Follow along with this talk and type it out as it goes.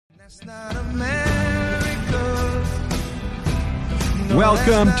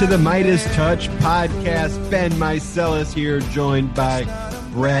Welcome to the Midas Touch podcast. Ben Meiselas here, joined by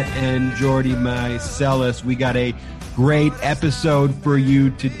Brett and Jordy Meiselas. We got a great episode for you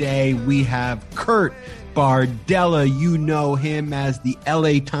today. We have Kurt Bardella. You know him as the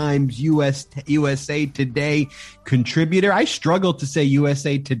LA Times USA Today contributor. I struggle to say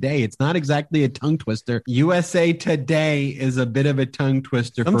USA Today. It's not exactly a tongue twister. USA Today is a bit of a tongue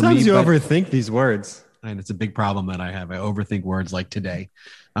twister for me. Sometimes you overthink these words. And it's a big problem that I have. I overthink words like today.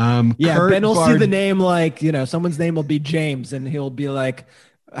 Ben will see the name like, someone's name will be James, and he'll be like,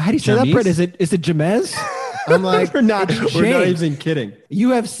 how do you say that, Brett? Is it Jamez? I'm like, we're not even kidding. You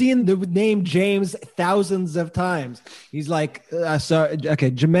have seen the name James thousands of times. He's like,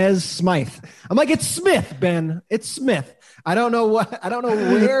 Jamez Smythe. I'm like, it's Smith, Ben. It's Smith. I don't know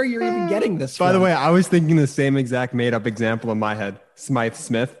where you're even getting this from. By the way, I was thinking the same exact made up example in my head. Smythe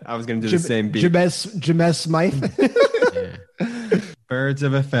Smith. I was going to do the same beat. Jamez Smythe. Yeah. Birds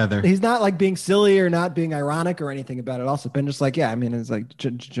of a feather. He's not like being silly or not being ironic or anything about it. Also, been just like, it's like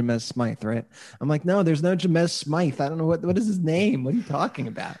Jamez Smythe, right? I'm like, no, there's no Jamez Smythe. I don't know what is his name. What are you talking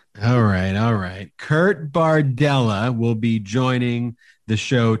about? All right. Kurt Bardella will be joining the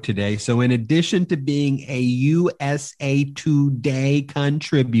show today. So in addition to being a USA Today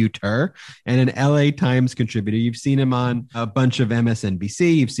contributor and an LA Times contributor, you've seen him on a bunch of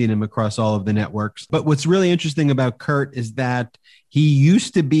MSNBC, you've seen him across all of the networks. But what's really interesting about Kurt is that he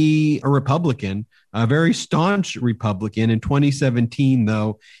used to be a Republican, a very staunch Republican. In 2017,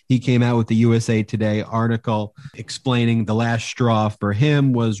 though, he came out with the USA Today article explaining the last straw for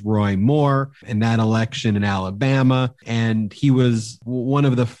him was Roy Moore in that election in Alabama. And he was one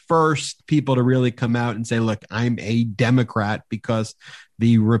of the first people to really come out and say, look, I'm a Democrat because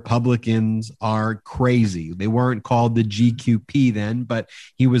the Republicans are crazy. They weren't called the GQP then, but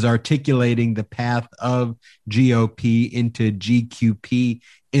he was articulating the path of GOP into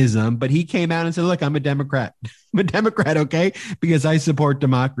GQP-ism. But he came out and said, look, I'm a Democrat. I'm a Democrat, okay? Because I support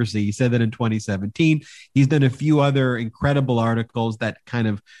democracy. He said that in 2017. He's done a few other incredible articles that kind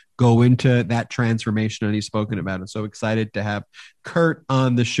of go into that transformation, and he's spoken about it. So excited to have Kurt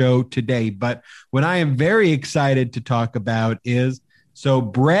on the show today. But what I am very excited to talk about is, so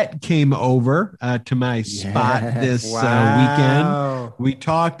Brett came over to my spot this weekend. We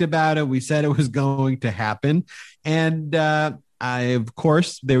talked about it. We said it was going to happen. And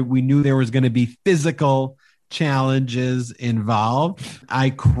we knew there was going to be physical challenges involved. I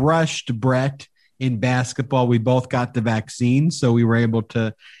crushed Brett in basketball. We both got the vaccine, so we were able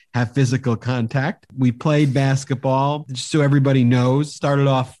to have physical contact. We played basketball, just so everybody knows. Started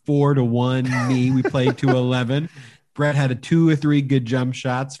off 4-1 me. We played to 11. Brett had a 2 or 3 good jump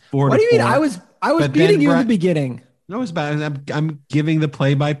shots. 4 What to do you 4. mean? I was beating you in the beginning. No, it's bad. I'm giving the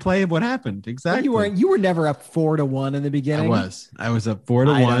play-by-play of what happened. Exactly. You were never up 4-1 in the beginning. I was up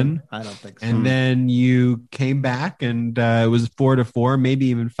 4-1. I don't think so. And then you came back, and it was 4-4, maybe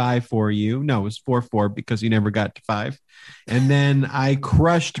even 5-4 you. No, it was 4-4 because you never got to 5. And then I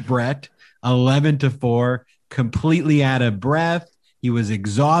crushed Brett 11-4, completely out of breath. He was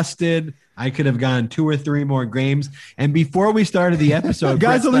exhausted. I could have gone 2 or 3 more games. And before we started the episode, you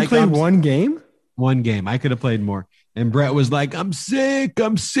guys only played one game? One game. I could have played more. And Brett was like, I'm sick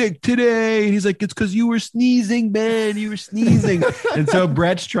today. And he's like, it's because you were sneezing, man. You were sneezing. And so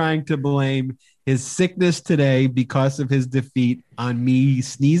Brett's trying to blame his sickness today because of his defeat on me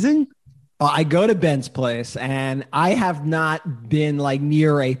sneezing. I go to Ben's place, and I have not been like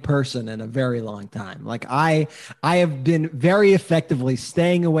near a person in a very long time. Like I have been very effectively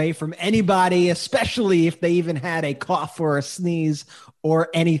staying away from anybody, especially if they even had a cough or a sneeze or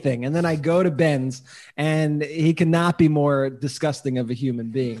anything. And then I go to Ben's, and he cannot be more disgusting of a human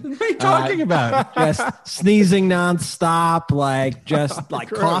being. What are you talking about? Just sneezing nonstop, like just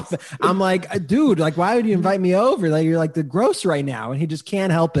like coughing. I'm like, dude, like, why would you invite me over? Like, you're like the gross right now. And he just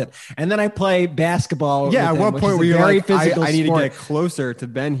can't help it. And then I play basketball. Yeah. At what point were you like, I need sport. to get closer to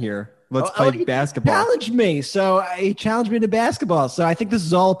Ben here? Let's play basketball. He challenged me. So he challenged me to basketball. So I think this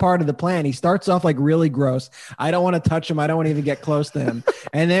is all part of the plan. He starts off like really gross. I don't want to touch him. I don't want to even get close to him.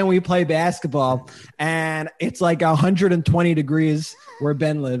 And then we play basketball, and it's like 120 degrees where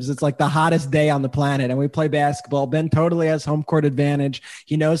Ben lives. It's like the hottest day on the planet. And we play basketball. Ben totally has home court advantage.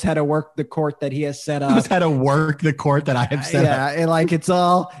 He knows how to work the court that he has set up. Knows how to work the court that I have set up. Yeah. And like, it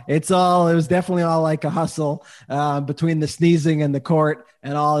was definitely all like a hustle between the sneezing and the court.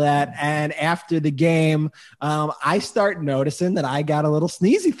 and all that. And after the game, I start noticing that I got a little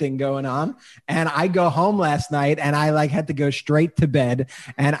sneezy thing going on. And I go home last night and I like had to go straight to bed.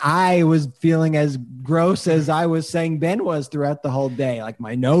 And I was feeling as gross as I was saying Ben was throughout the whole day. Like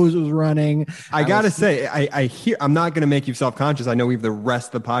my nose was running. I gotta say, I hear. I'm not gonna make you self-conscious. I know we have the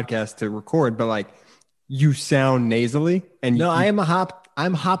rest of the podcast to record, but like you sound nasally. And no, I'm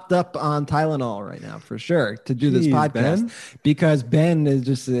hopped up on Tylenol right now for sure to do this podcast, Ben? Because Ben has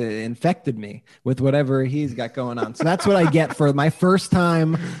just infected me with whatever he's got going on. So that's what I get for my first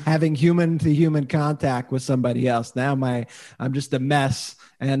time having human to human contact with somebody else. Now I'm just a mess.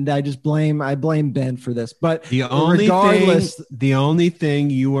 And I blame Ben for this. But the only thing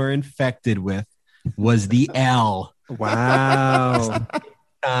you were infected with was the L. Wow.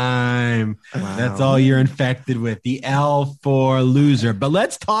 Wow. That's all you're infected with. The L for loser. But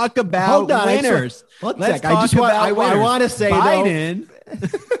let's talk about winners. I want to say Biden.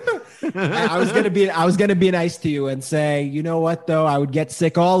 I was gonna be nice to you and say, you know what though, I would get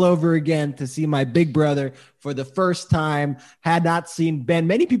sick all over again to see my big brother for the first time. Had not seen Ben.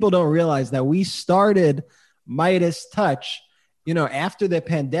 Many people don't realize that we started Midas Touch, after the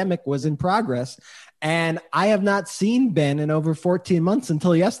pandemic was in progress. And I have not seen Ben in over 14 months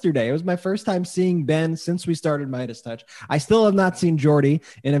until yesterday. It was my first time seeing Ben since we started Midas Touch. I still have not seen Jordy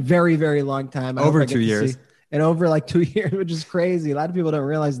in a very, very long time. Over 2 years. And over like 2 years, which is crazy. A lot of people don't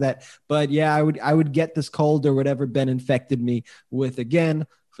realize that. But yeah, I would get this cold or whatever Ben infected me with again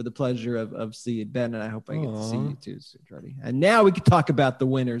for the pleasure of seeing Ben. And I hope I get to see you too, Jordy. And now we can talk about the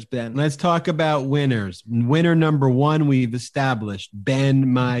winners, Ben. Let's talk about winners. Winner number one, we've established Ben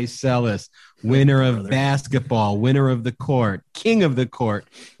Meiselas, winner of basketball, winner of the court, king of the court,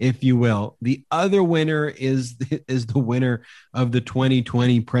 if you will. The other winner is the winner of the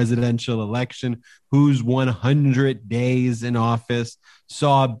 2020 presidential election, whose 100 days in office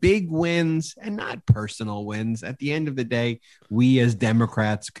saw big wins and not personal wins. At the end of the day, we as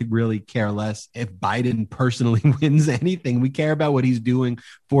Democrats could really care less if Biden personally wins anything. We care about what he's doing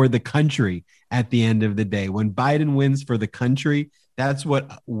for the country at the end of the day. When Biden wins for the country, that's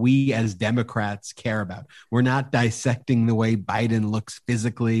what we as Democrats care about. We're not dissecting the way Biden looks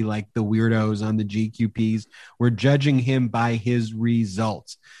physically like the weirdos on the GQPs. We're judging him by his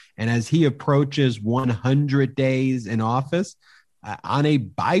results. And as he approaches 100 days in office, on a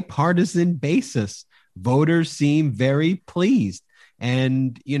bipartisan basis, voters seem very pleased.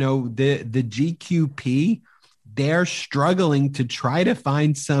 And, the GQP, they're struggling to try to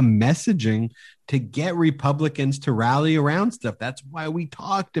find some messaging to get Republicans to rally around stuff. That's why we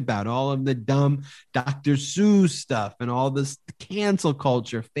talked about all of the dumb Dr. Seuss stuff and all this cancel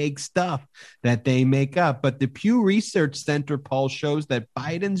culture, fake stuff that they make up. But the Pew Research Center poll shows that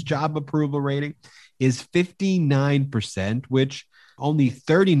Biden's job approval rating is 59%, which only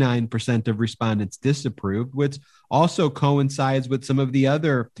 39% of respondents disapproved, which also coincides with some of the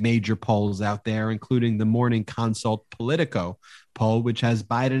other major polls out there, including the Morning Consult Politico poll, which has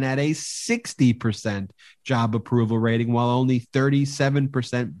Biden at a 60% job approval rating, while only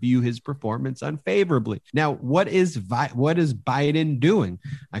 37% view his performance unfavorably. Now, what is Biden doing?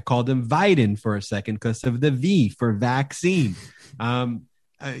 I called him Biden for a second because of the V for vaccine.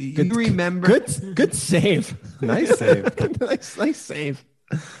 You remember? Good save. Nice save. nice save.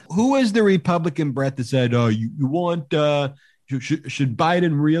 Who was the Republican Brett that said, "Oh, you want should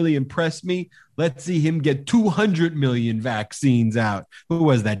Biden really impress me? Let's see him get 200 million vaccines out." Who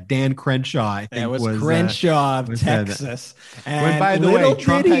was that? Dan Crenshaw, I think. It was Crenshaw of Texas. And when, by the way,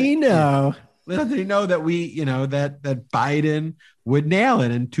 Trump did he know? Little did he know that that Biden would nail it,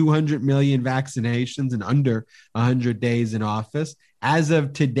 and 200 million vaccinations in under 100 days in office. As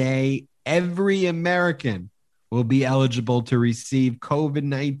of today, every American will be eligible to receive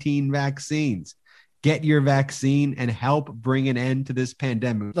COVID-19 vaccines. Get your vaccine and help bring an end to this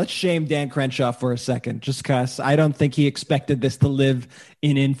pandemic. Let's shame Dan Crenshaw for a second, just because I don't think he expected this to live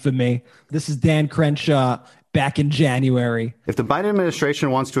in infamy. This is Dan Crenshaw back in January. If the Biden administration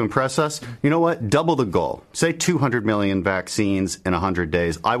wants to impress us, you know what? Double the goal. Say 200 million vaccines in 100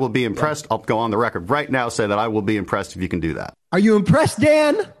 days. I will be impressed. I'll go on the record right now, say that I will be impressed if you can do that. Are you impressed,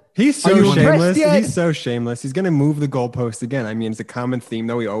 Dan? He's so shameless. He's so shameless. He's going to move the goalpost again. I mean, it's a common theme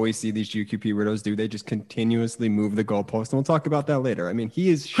that we always see these GQP weirdos do. They just continuously move the goalpost. And we'll talk about that later. I mean, he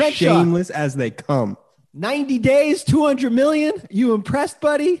is shameless as they come. 90 days, 200 million. You impressed,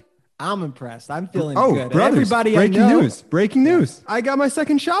 buddy? I'm impressed. I'm feeling good. Brothers, everybody breaking news. I got my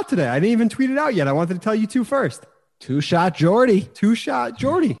second shot today. I didn't even tweet it out yet. I wanted to tell you two first. Two-shot Jordy. Two-shot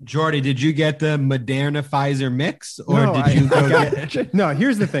Jordy. Jordy, did you get the Moderna Pfizer mix, or did you get? No,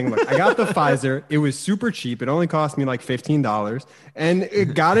 here's the thing. Look, I got the Pfizer. It was super cheap. It only cost me like $15, and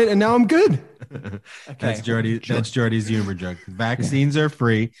it got it, and now I'm good. Okay. That's Jordy. That's Jordy's humor joke. Vaccines are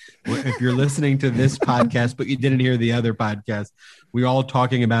free. If you're listening to this podcast, but you didn't hear the other podcast, we were all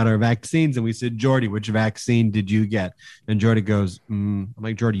talking about our vaccines, and we said, Jordy, which vaccine did you get? And Jordy goes, I'm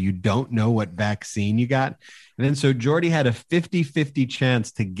like, Jordy, you don't know what vaccine you got? And then so Jordy had a 50-50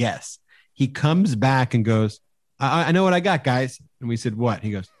 chance to guess. He comes back and goes, I know what I got, guys. And we said, what?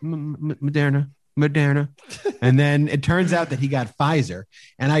 He goes, Moderna. And then it turns out that he got Pfizer.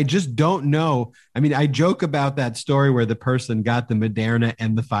 And I just don't know. I mean, I joke about that story where the person got the Moderna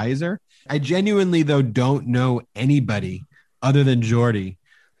and the Pfizer. I genuinely, though, don't know anybody other than Jordy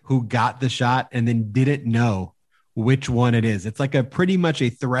who got the shot and then didn't know which one it is. It's like a pretty much a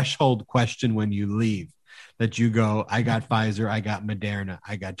threshold question when you leave. That you go, I got Pfizer, I got Moderna,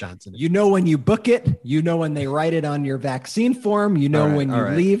 I got Johnson. You know when you book it, you know when they write it on your vaccine form, you know when you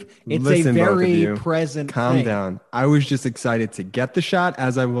leave. It's a very present Calm thing. down. I was just excited to get the shot.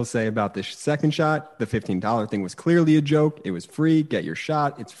 As I will say about the second shot, the $15 thing was clearly a joke. It was free. Get your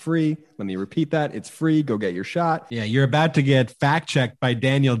shot. It's free. Let me repeat that. It's free. Go get your shot. Yeah, you're about to get fact checked by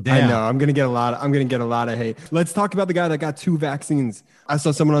Daniel Dale. I know. I'm gonna get a lot of hate. Let's talk about the guy that got 2 vaccines. I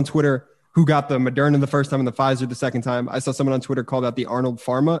saw someone on Twitter who got the Moderna the first time and the Pfizer the second time. I saw someone on Twitter call that the Arnold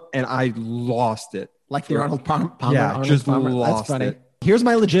Pharma, and I lost it. Like the Arnold Palmer? Yeah, Arnold just Palmer. lost That's funny. it. Here's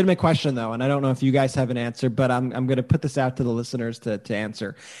my legitimate question, though, and I don't know if you guys have an answer, but I'm going to put this out to the listeners to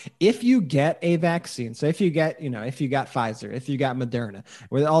answer. If you get a vaccine, so if you got Pfizer, if you got Moderna,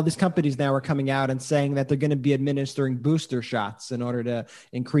 where all these companies now are coming out and saying that they're going to be administering booster shots in order to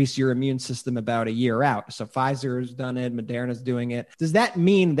increase your immune system about a year out. So Pfizer's done it, Moderna's doing it. Does that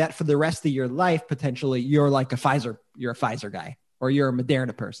mean that for the rest of your life, potentially, you're like you're a Pfizer guy? Or you're a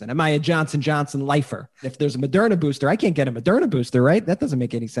Moderna person? Am I a Johnson & Johnson lifer? If there's a Moderna booster, I can't get a Moderna booster, right? That doesn't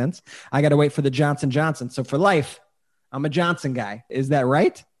make any sense. I got to wait for the Johnson & Johnson. So for life, I'm a Johnson guy. Is that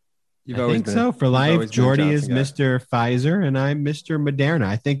right? I think so. For life, Jordy is Mr. Pfizer and I'm Mr. Moderna.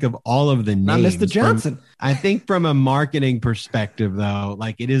 I think of all of the names. I'm Mr. Johnson. I think from a marketing perspective, though,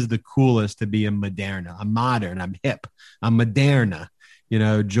 like it is the coolest to be a Moderna. I'm modern. I'm hip. I'm Moderna. You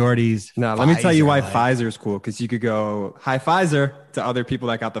know, Jordy's. No, let me tell you why Pfizer is cool. Because you could go hi Pfizer to other people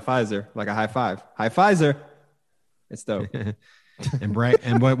that got the Pfizer, like a high five. Hi Pfizer. It's dope. And Brett,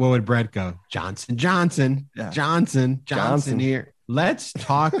 and what would Brett go? Johnson here. Let's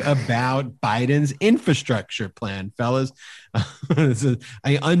talk about Biden's infrastructure plan, fellas. This is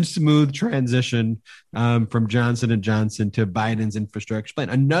an unsmooth transition from Johnson & Johnson to Biden's infrastructure plan.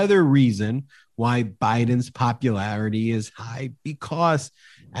 Another reason why Biden's popularity is high, because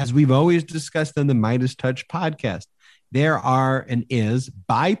as we've always discussed on the Midas Touch podcast, there are and is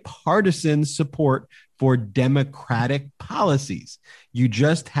bipartisan support for Democratic policies. You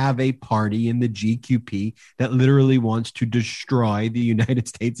just have a party in the GQP that literally wants to destroy the United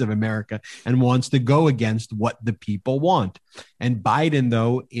States of America and wants to go against what the people want. And Biden,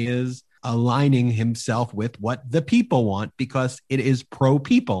 though, is aligning himself with what the people want because it is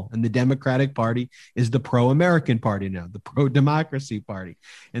pro-people. And the Democratic Party is the pro-American party now, the pro-democracy party.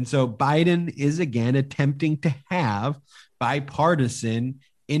 And so Biden is again attempting to have bipartisan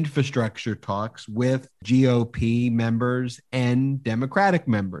infrastructure talks with GOP members and Democratic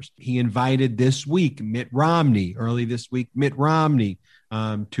members. He invited early this week, Mitt Romney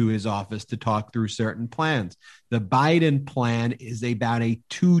to his office to talk through certain plans. The Biden plan is about a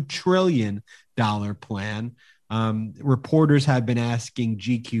 $2 trillion plan. Reporters have been asking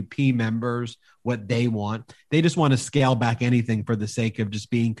GQP members what they want. They just want to scale back anything for the sake of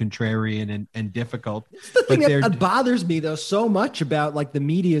just being contrarian and difficult. It's the thing that bothers me, though, so much about like the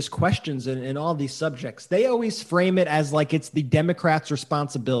media's questions and all these subjects. They always frame it as like it's the Democrats'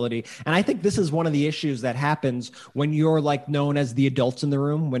 responsibility. And I think this is one of the issues that happens when you're like known as the adults in the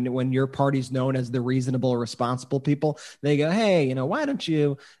room, when your party's known as the reasonable, responsible people. They go, hey, why don't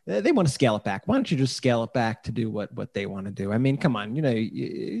you, they want to scale it back. Why don't you just scale it back to do what they want to do? I mean, come on,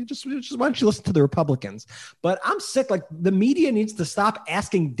 you just why don't you listen to the Republicans? But I'm sick. Like the media needs to stop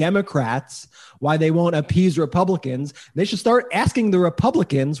asking Democrats why they won't appease Republicans. They should start asking the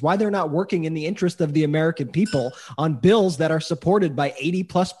Republicans why they're not working in the interest of the American people on bills that are supported by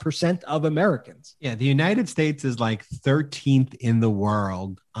 80+% of Americans. Yeah, the United States is like 13th in the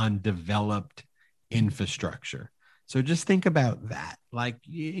world on developed infrastructure. So just think about that. Like,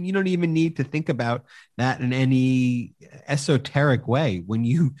 you don't even need to think about that in any esoteric way. When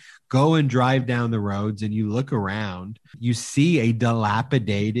you go and drive down the roads and you look around, you see a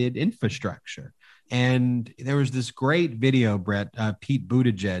dilapidated infrastructure. And there was this great video, Brett, Pete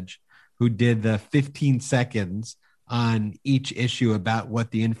Buttigieg, who did the 15 seconds on each issue about what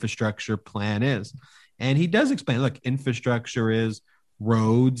the infrastructure plan is. And he does explain, look, infrastructure is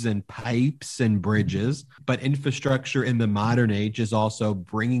roads and pipes and bridges, but infrastructure in the modern age is also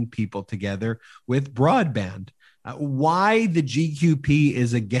bringing people together with broadband. Why the GQP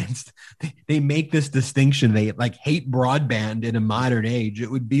is against, they make this distinction. They like hate broadband in a modern age. It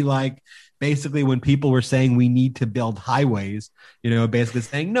would be like basically when people were saying we need to build highways, basically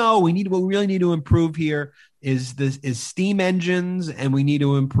saying, no, what we really need to improve here is steam engines, and we need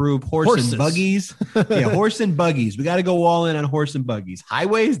to improve horses and buggies. Yeah, horse and buggies. We got to go all in on horse and buggies.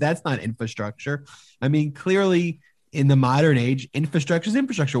 Highways, that's not infrastructure. I mean, clearly in the modern age, infrastructure is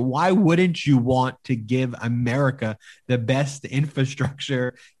infrastructure. Why wouldn't you want to give America the best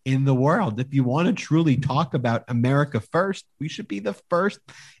infrastructure in the world? If you want to truly talk about America first, we should be the first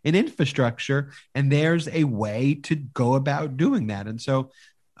in infrastructure. And there's a way to go about doing that. And so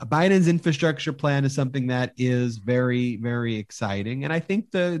Biden's infrastructure plan is something that is very, very exciting. And I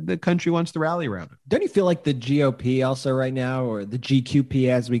think the country wants to rally around it. Don't you feel like the GOP also right now, or the GQP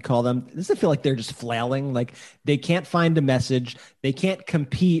as we call them, does it feel like they're just flailing? Like they can't find a message. They can't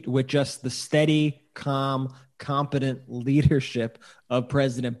compete with just the steady, calm, competent leadership of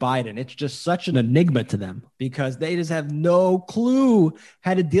President Biden. It's just such an enigma to them because they just have no clue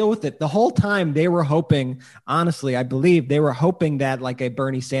how to deal with it. The whole time they were hoping, honestly, I believe they were hoping that like a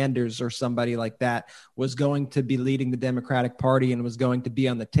Bernie Sanders or somebody like that was going to be leading the Democratic Party and was going to be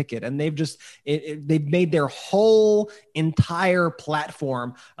on the ticket. And they've just, they've made their whole entire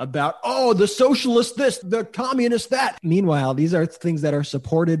platform about, oh, the socialist this, the communist that. Meanwhile, these are things that are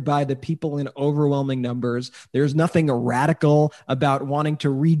supported by the people in overwhelming numbers. There's nothing radical about wanting to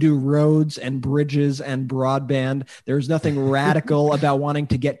redo roads and bridges and broadband. There's nothing radical about wanting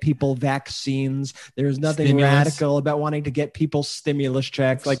to get people vaccines. There's nothing radical about wanting to get people stimulus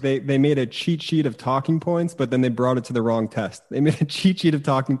checks. It's like they made a cheat sheet of talking points, but then they brought it to the wrong test. They made a cheat sheet of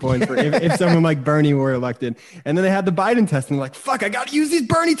talking points for if someone like Bernie were elected. And then they had the Biden test and they're like, fuck, I got to use these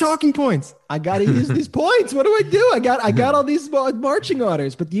Bernie talking points. I got to use these points. What do I do? I got all these marching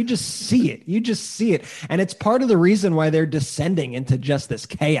orders, but you just see it. You just see it. And it's part of the reason why they're descending into just this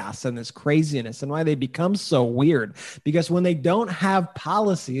chaos and this craziness and why they become so weird. Because when they don't have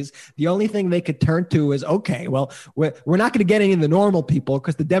policies, the only thing they could turn to is, okay, well, we're not going to get any of the normal people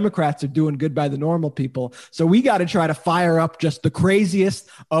because the Democrats are doing good by the normal people. So we got to try to fire up just the craziest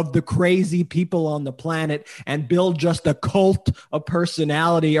of the crazy people on the planet and build just a cult of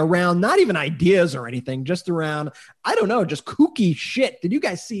personality around not even ideas or anything, just around, I don't know, just kooky shit. Did you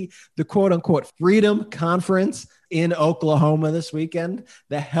guys see the quote unquote Freedom Conference in Oklahoma this weekend?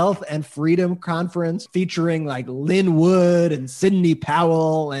 The Health and Freedom Conference featuring like Lynn Wood and Sidney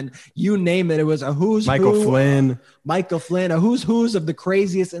Powell and you name it. It was a who's Michael who. Flynn, a who's of the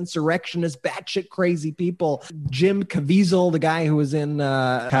craziest insurrectionist, batshit crazy people. Jim Caviezel, the guy who was in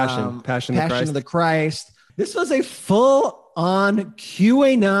Passion of the Christ. This was a full-on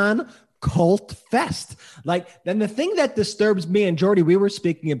QAnon cult fest. Like, then the thing that disturbs me, and Jordy, we were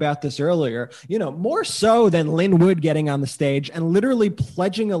speaking about this earlier, more so than Lynn Wood getting on the stage and literally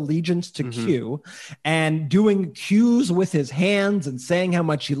pledging allegiance to Q and doing Q's with his hands and saying how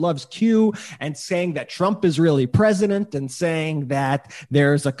much he loves Q and saying that Trump is really president and saying that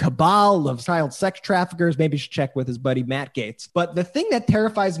there's a cabal of child sex traffickers. Maybe you should check with his buddy Matt Gaetz. But the thing that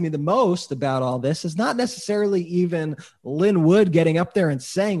terrifies me the most about all this is not necessarily even Lynn Wood getting up there and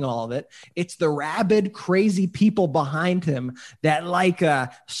saying all of it. It's the rabid, crazy people behind him that, like a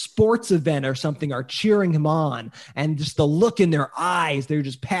sports event or something, are cheering him on. And just the look in their eyes, they're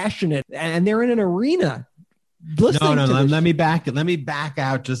just passionate. And they're in an arena. No. Let me back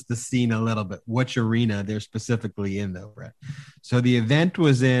out just the scene a little bit. Which arena they're specifically in, though, Brett? So the event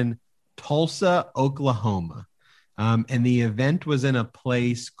was in Tulsa, Oklahoma. And the event was in a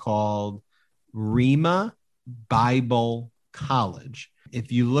place called Rhema Bible College. If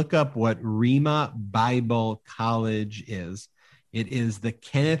you look up what Rhema Bible College is, it is the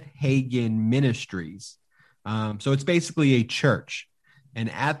Kenneth Hagin Ministries. So it's basically a church. And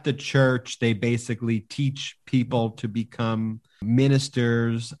at the church, they basically teach people to become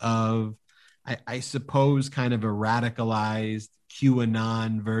ministers of, I suppose, kind of a radicalized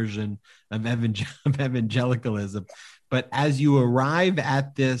QAnon version of evangelicalism. But as you arrive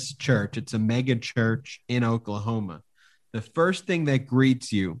at this church, it's a mega church in Oklahoma. The first thing that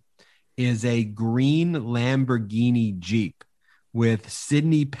greets you is a green Lamborghini Jeep with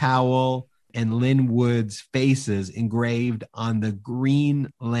Sidney Powell and Lynn Wood's faces engraved on the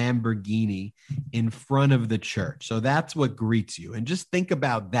green Lamborghini in front of the church. So that's what greets you. And just think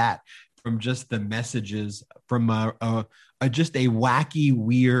about that from just the messages from just a wacky,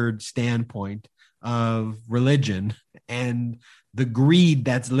 weird standpoint of religion and the greed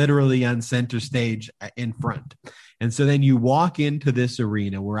that's literally on center stage in front. And so then you walk into this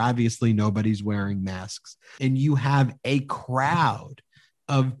arena where obviously nobody's wearing masks, and you have a crowd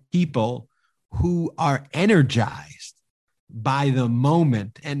of people who are energized by the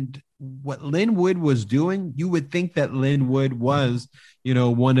moment. And what Lin Wood was doing, you would think that Lin Wood was,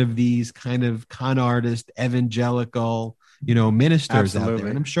 one of these kind of con artist evangelical, ministers out there.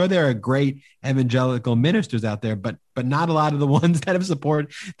 And I'm sure there are great evangelical ministers out there, but not a lot of the ones that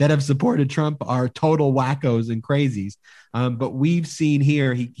have supported Trump are total wackos and crazies. But we've seen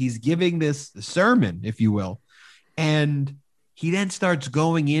here, he's giving this sermon, if you will, and he then starts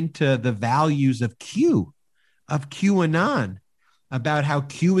going into the values of QAnon, about how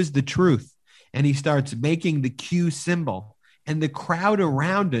Q is the truth. And he starts making the Q symbol, and the crowd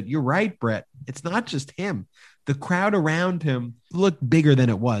around it. You're right, Brett. It's not just him. The crowd around him looked bigger than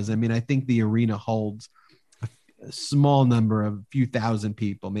it was. I mean, I think the arena holds a small number of a few thousand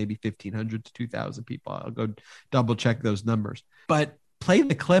people, maybe 1,500 to 2,000 people. I'll go double check those numbers. But play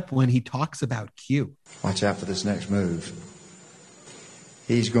the clip when he talks about Q. Watch out for this next move.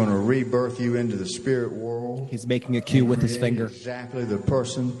 He's going to rebirth you into the spirit world. He's making a Q with his finger. Exactly the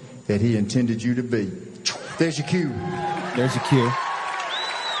person that he intended you to be. There's your Q. There's a Q.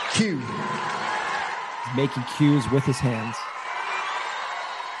 Q. He's making Qs with his hands.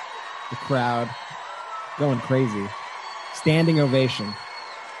 The crowd going crazy. Standing ovation.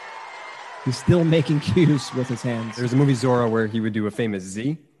 He's still making Qs with his hands. There's a movie Zorro where he would do a famous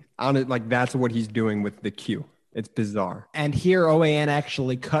Z on it. Like that's what he's doing with the Q. It's bizarre. And here OAN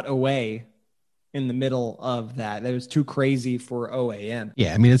actually cut away in the middle of that. That was too crazy for OAN.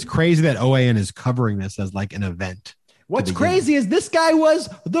 Yeah, I mean, it's crazy that OAN is covering this as like an event. What's crazy is this guy was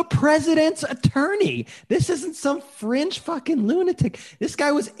the president's attorney. This isn't some fringe fucking lunatic. This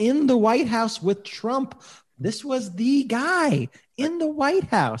guy was in the White House with Trump. This was the guy in the White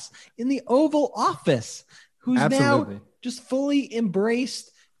House, in the Oval Office, who's now just fully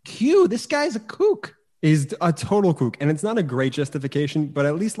embraced Q. This guy's a kook. Is a total kook. And it's not a great justification, but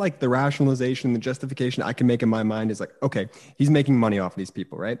at least like the rationalization, the justification I can make in my mind is like, okay, he's making money off these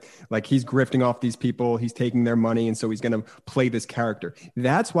people, right? Like he's grifting off these people. He's taking their money. And so he's going to play this character.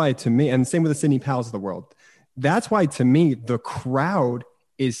 That's why to me, and same with the Sidney Powells of the world. That's why to me, the crowd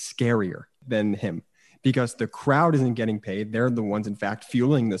is scarier than him because the crowd isn't getting paid. They're the ones, in fact,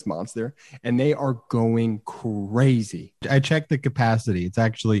 fueling this monster and they are going crazy. I checked the capacity. It's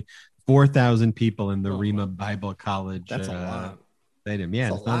actually 4,000 people in the Rima Bible College. That's a lot. Stadium.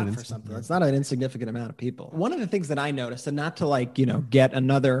 Yeah, it's not for something. It's not an insignificant amount of people. One of the things that I noticed, and not to get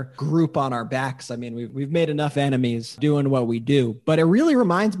another group on our backs. I mean, we've made enough enemies doing what we do, but it really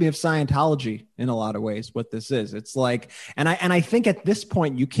reminds me of Scientology in a lot of ways. What this is, it's like, and I think at this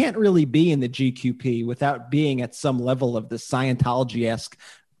point you can't really be in the GQP without being at some level of the Scientology-esque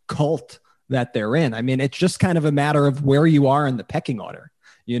cult that they're in. I mean, it's just kind of a matter of where you are in the pecking order.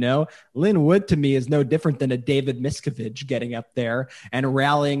 Lin Wood to me is no different than a David Miscavige getting up there and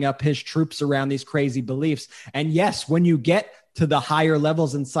rallying up his troops around these crazy beliefs. And yes, when you get to the higher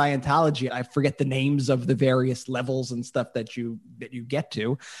levels in Scientology, I forget the names of the various levels and stuff that you get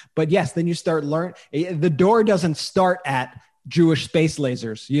to. But yes, then you start learning. The door doesn't start at Jewish space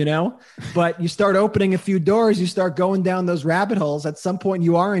lasers, but you start opening a few doors, you start going down those rabbit holes. At some point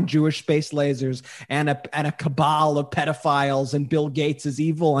you are in Jewish space lasers and a cabal of pedophiles, and Bill Gates is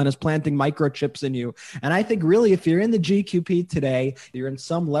evil and is planting microchips in you. And I think really if you're in the GQP today, you're in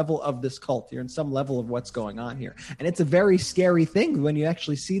some level of this cult. You're in some level of what's going on here. And it's a very scary thing when you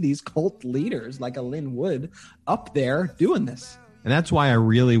actually see these cult leaders like a Lin Wood up there doing this. And that's why I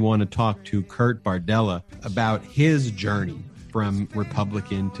really want to talk to Kurt Bardella about his journey from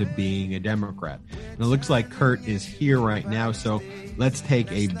Republican to being a Democrat. And it looks like Kurt is here right now. So let's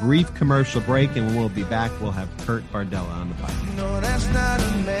take a brief commercial break, and when we'll be back, we'll have Kurt Bardella on the podcast. No, that's not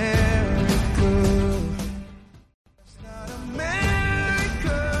America. That's not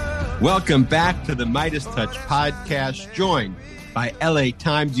America. Welcome back to the Midas Touch podcast, joined by LA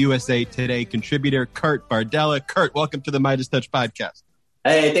Times USA Today contributor Kurt Bardella. Kurt, welcome to the Midas Touch podcast.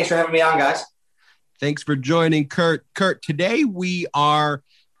 Hey, thanks for having me on, guys. Thanks for joining, Kurt. Kurt, today we are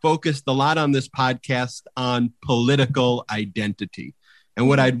focused a lot on this podcast on political identity. And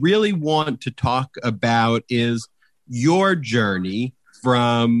what I'd really want to talk about is your journey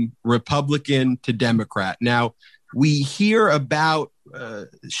from Republican to Democrat. Now, we hear about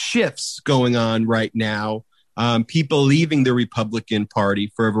shifts going on right now, people leaving the Republican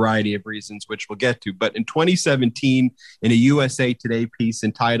Party for a variety of reasons, which we'll get to. But in 2017, in a USA Today piece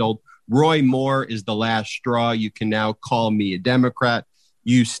entitled Roy Moore is the last straw. You can now call me a Democrat.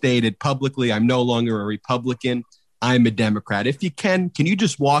 You stated publicly, I'm no longer a Republican. I'm a Democrat. If you can you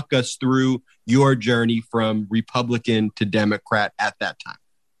just walk us through your journey from Republican to Democrat at that time?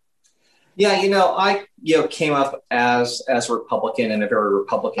 Yeah, I came up as a Republican in a very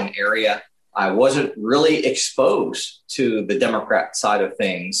Republican area. I wasn't really exposed to the Democrat side of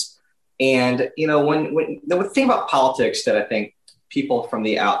things. And, when the thing about politics that I think people from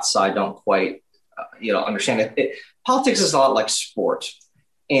the outside don't quite, understand politics is a lot like sports.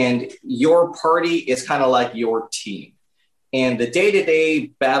 And your party is kind of like your team. And the day-to-day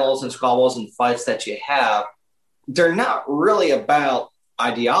battles and squabbles and fights that you have, they're not really about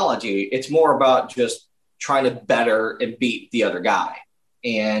ideology. It's more about just trying to better and beat the other guy.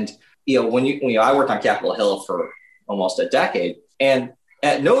 And, when I worked on Capitol Hill for almost a decade, and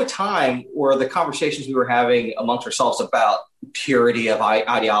at no time were the conversations we were having amongst ourselves about purity of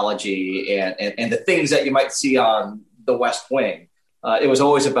ideology and the things that you might see on the West Wing. It was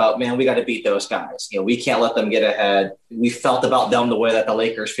always about, man, we got to beat those guys. We can't let them get ahead. We felt about them the way that the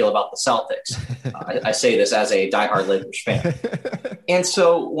Lakers feel about the Celtics. I say this as a diehard Lakers fan. And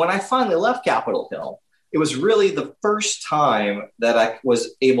so when I finally left Capitol Hill, it was really the first time that I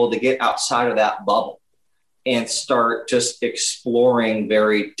was able to get outside of that bubble and start just exploring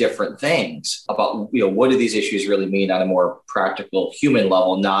very different things about, what do these issues really mean on a more practical human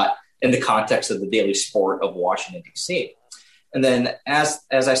level, not in the context of the daily sport of Washington, D.C. And then as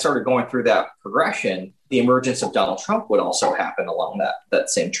I started going through that progression, the emergence of Donald Trump would also happen along that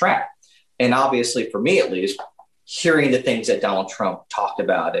same track. And obviously, for me at least, hearing the things that Donald Trump talked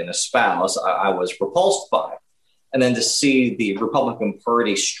about and espoused, I was repulsed by. And then to see the Republican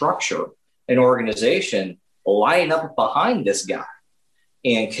Party structure and organization line up behind this guy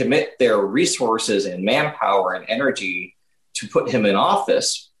and commit their resources and manpower and energy to put him in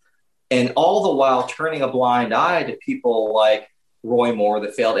office, and all the while turning a blind eye to people like Roy Moore,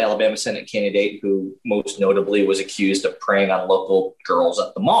 the failed Alabama Senate candidate who most notably was accused of preying on local girls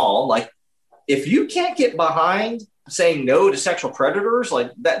at the mall. Like, if you can't get behind saying no to sexual predators,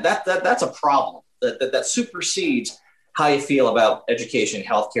 like that's a problem that supersedes how you feel about education,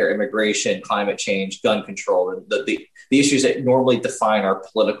 healthcare, immigration, climate change, gun control, the issues that normally define our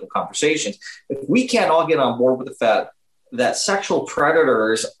political conversations. If we can't all get on board with the fact that sexual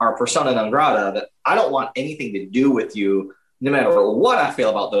predators are persona non grata, that I don't want anything to do with you, no matter what I feel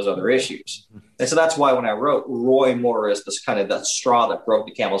about those other issues. And so that's why when I wrote Roy Moore as this kind of that straw that broke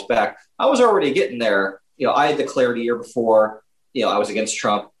the camel's back, I was already getting there. I had declared a year before, I was against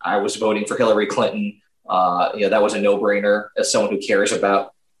Trump. I was voting for Hillary Clinton. That was a no-brainer as someone who cares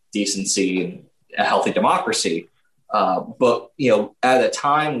about decency and a healthy democracy. But at a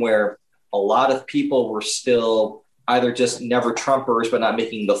time where a lot of people were still either just never Trumpers, but not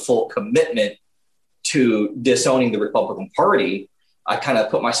making the full commitment to disowning the Republican Party, I kind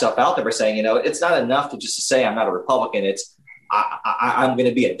of put myself out there by saying, it's not enough to just to say I'm not a Republican. It's I'm going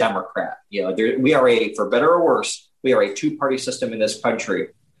to be a Democrat. We are for better or worse, we are a two-party system in this country.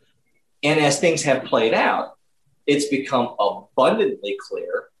 And as things have played out, it's become abundantly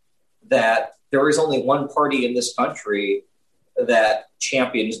clear that there is only one party in this country that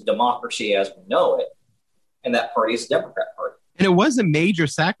champions democracy as we know it, and that party is the Democrat Party. And it was a major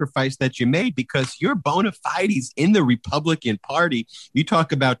sacrifice that you made because you're bona fides in the Republican Party. You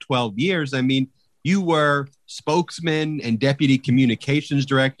talk about 12 years. I mean, you were spokesman and deputy communications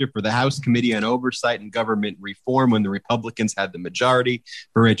director for the House Committee on Oversight and Government Reform when the Republicans had the majority,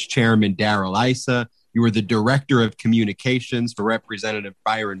 for its chairman, Darrell Issa. You were the director of communications for Representative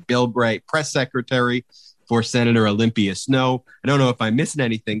Byron Bilbray, press secretary for Senator Olympia Snowe. I don't know if I'm missing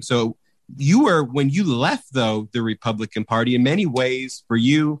anything. So you were, when you left, though, the Republican Party, in many ways for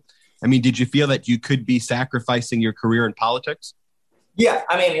you, I mean, did you feel that you could be sacrificing your career in politics? Yeah,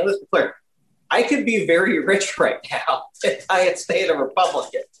 I mean, let's be clear. I could be very rich right now if I had stayed a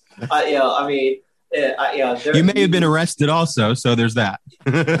Republican. You may have been arrested also, so there's that.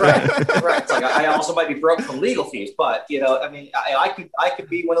 right. It's like I also might be broke from legal fees, but I could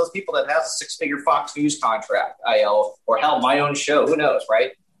be one of those people that has a 6-figure Fox News contract, or hell, my own show. Who knows,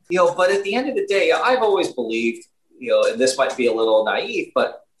 right? But at the end of the day, I've always believed, and this might be a little naive,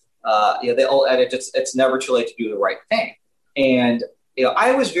 but the old adage, it's never too late to do the right thing. And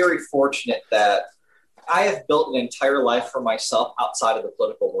I was very fortunate that I have built an entire life for myself outside of the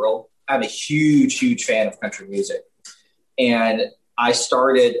political world. I'm a huge, huge fan of country music. And I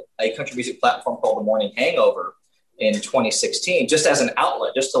started a country music platform called The Morning Hangover in 2016, just as an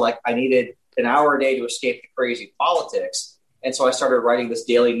outlet, just to I needed an hour a day to escape the crazy politics. And so I started writing this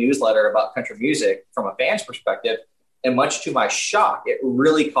daily newsletter about country music from a fan's perspective. And much to my shock, it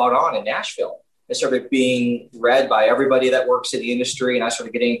really caught on in Nashville. It started being read by everybody that works in the industry. And I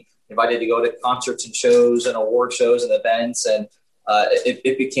started getting invited to go to concerts and shows and award shows and events. And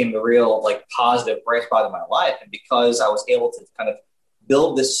it became the real like positive bright spot of my life. And because I was able to kind of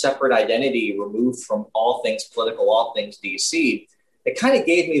build this separate identity removed from all things political, all things DC, it kind of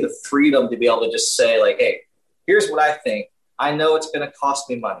gave me the freedom to be able to just say like, hey, here's what I think. I know it's going to cost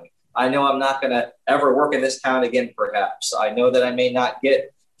me money. I know I'm not going to ever work in this town again, perhaps. I know that I may not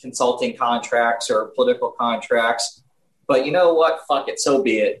get consulting contracts or political contracts, but you know what? Fuck it. So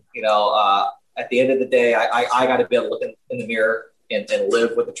be it. At the end of the day, I got to be able to look in the mirror and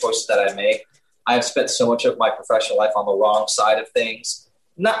live with the choices that I make. I have spent so much of my professional life on the wrong side of things,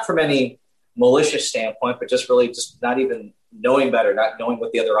 not from any malicious standpoint, but just really just not even knowing better, not knowing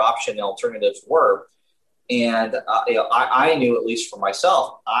what the other option and alternatives were. And I knew, at least for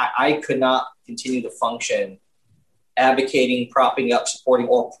myself, I could not continue to function advocating, propping up, supporting,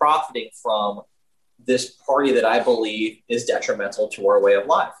 or profiting from this party that I believe is detrimental to our way of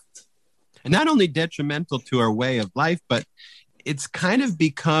life. And not only detrimental to our way of life, but it's kind of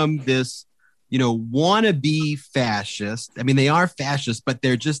become this, wannabe fascist. I mean, they are fascists, but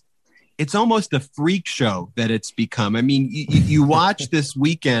they're just, it's almost a freak show that it's become. I mean, you watch this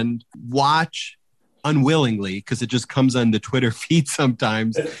weekend, unwillingly, because it just comes on the Twitter feed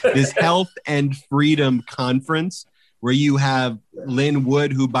sometimes, this health and freedom conference where you have Lynn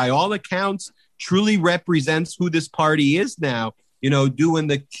Wood, who by all accounts truly represents who this party is now, doing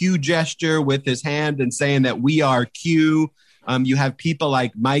the Q gesture with his hand and saying that we are Q. You have people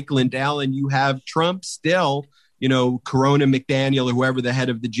like Mike Lindell, and you have Trump still, Corona McDaniel, or whoever the head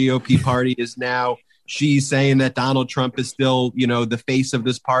of the GOP party is now. She's saying that Donald Trump is still, the face of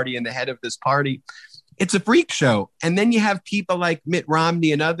this party and the head of this party. It's a freak show. And then you have people like Mitt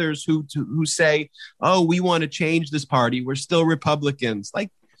Romney and others who say, oh, we want to change this party. We're still Republicans.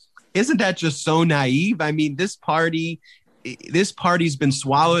 Like, isn't that just so naive? I mean, this party's been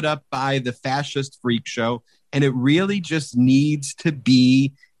swallowed up by the fascist freak show, and it really just needs to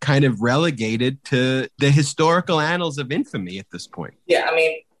be kind of relegated to the historical annals of infamy at this point. Yeah, I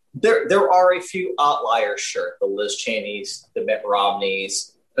mean, there are a few outliers, sure, the Liz Cheneys, the Mitt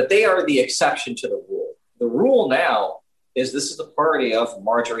Romneys, but they are the exception to the rule. The rule now is this is the party of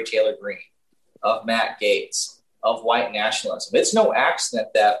Marjorie Taylor Greene, of Matt Gaetz, of white nationalism. It's no accident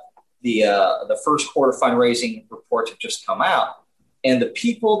that the first quarter fundraising reports have just come out, and the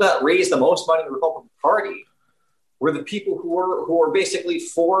people that raised the most money in the Republican Party were the people who were basically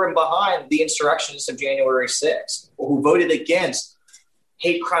for and behind the insurrectionists of January 6th, who voted against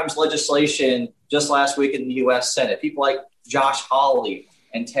hate crimes legislation just last week in the U.S. Senate. People like Josh Hawley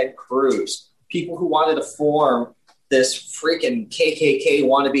and Ted Cruz, people who wanted to form this freaking KKK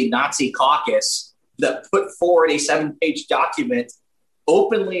wannabe Nazi caucus that put forward a 7-page document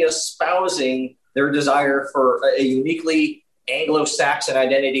openly espousing their desire for a uniquely Anglo-Saxon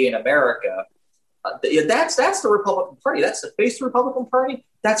identity in America. That's the Republican Party. That's the face of the Republican Party.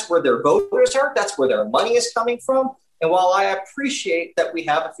 That's where their voters are. That's where their money is coming from. And while I appreciate that we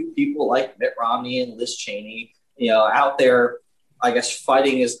have a few people like Mitt Romney and Liz Cheney, out there, I guess,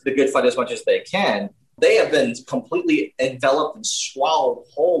 fighting is the good fight as much as they can, they have been completely enveloped and swallowed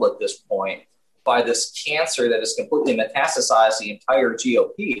whole at this point by this cancer that has completely metastasized the entire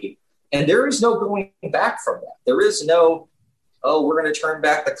GOP. And there is no going back from that. There is no, we're going to turn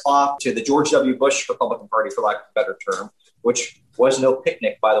back the clock to the George W. Bush Republican Party, for lack of a better term, which was no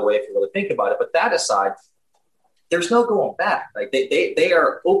picnic, by the way, if you really think about it. But that aside, there's no going back. Like they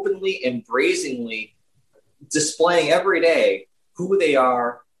are openly and brazenly displaying every day who they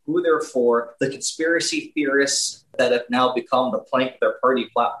are, who they're for, the conspiracy theorists that have now become the plank of their party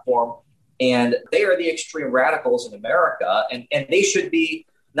platform. And they are the extreme radicals in America. And they should be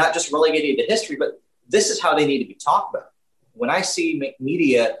not just relegated to history, but this is how they need to be talked about. When I see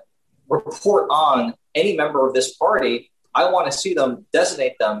media report on any member of this party, I want to see them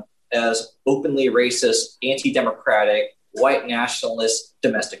designate them as openly racist, anti-democratic, white nationalist,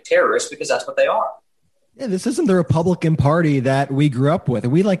 domestic terrorists, because that's what they are. Yeah, this isn't the Republican Party that we grew up with.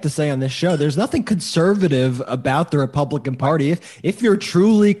 And we like to say on this show, there's nothing conservative about the Republican Party. If you're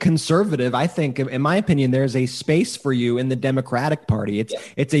truly conservative, I think, in my opinion, there's a space for you in the Democratic Party.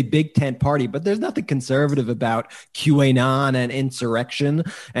 It's a big tent party, but there's nothing conservative about QAnon and insurrection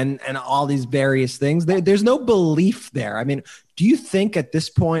and all these various things. There's no belief there. I mean, do you think at this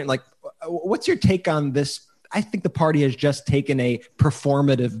point, like, what's your take on this? I think the party has just taken a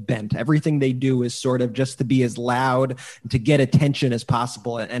performative bent. Everything they do is sort of just to be as loud and to get attention as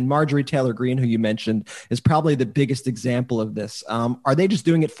possible. And Marjorie Taylor Greene, who you mentioned, is probably the biggest example of this. Are they just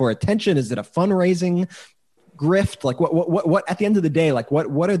doing it for attention? Is it a fundraising grift? Like what at the end of the day, like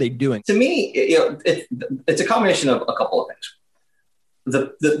what are they doing? To me, it's a combination of a couple of things.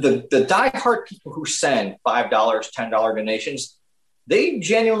 The diehard people who send $5, $10 donations, they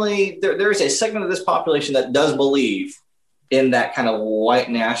genuinely, there's a segment of this population that does believe in that kind of white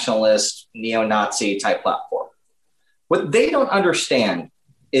nationalist, neo-Nazi type platform. What they don't understand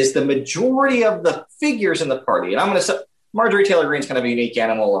is the majority of the figures in the party, and I'm going to say Marjorie Taylor Greene's kind of a unique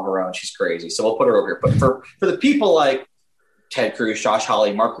animal of her own. She's crazy, so we'll put her over here. But for the people like Ted Cruz, Josh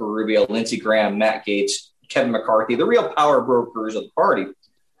Hawley, Marco Rubio, Lindsey Graham, Matt Gaetz, Kevin McCarthy, the real power brokers of the party,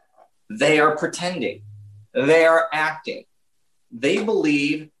 they are pretending. They are acting. They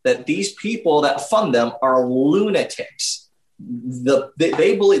believe that these people that fund them are lunatics.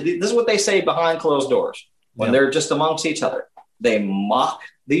 They believe, this is what they say behind closed doors when they're just amongst each other. They mock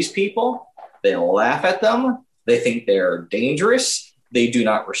these people. They laugh at them. They think they're dangerous. They do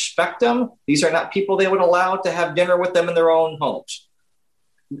not respect them. These are not people they would allow to have dinner with them in their own homes.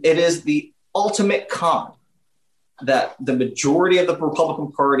 It is the ultimate con that the majority of the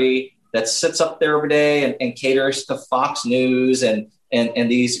Republican Party that sits up there every day and caters to Fox News and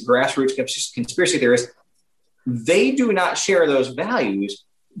these grassroots conspiracy theorists, they do not share those values,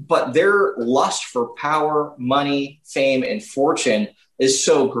 but their lust for power, money, fame, and fortune is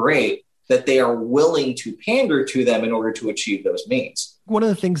so great that they are willing to pander to them in order to achieve those means. One of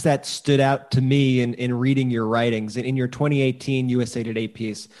the things that stood out to me in reading your writings, in your 2018 USA Today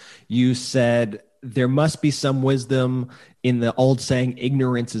piece, you said there must be some wisdom in the old saying,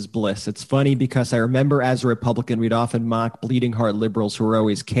 ignorance is bliss. It's funny because I remember as a Republican, we'd often mock bleeding heart liberals who are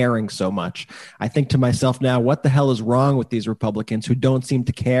always caring so much. I think to myself now, what the hell is wrong with these Republicans who don't seem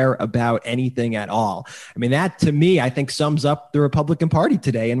to care about anything at all? I mean, that to me, I think sums up the Republican Party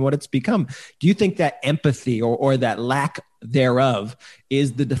today and what it's become. Do you think that empathy or that lack thereof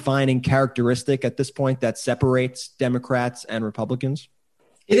is the defining characteristic at this point that separates Democrats and Republicans?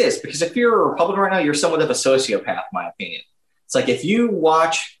 It is, because if you're a Republican right now, you're somewhat of a sociopath, in my opinion. It's like if you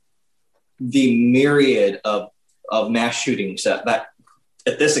watch the myriad of mass shootings that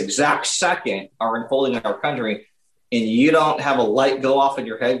at this exact second are unfolding in our country, and you don't have a light go off in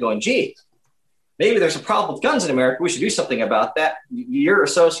your head going, gee, maybe there's a problem with guns in America, we should do something about that, you're a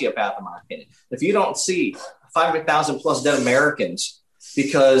sociopath, in my opinion. If you don't see 500,000 plus dead Americans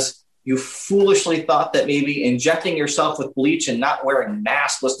because you foolishly thought that maybe injecting yourself with bleach and not wearing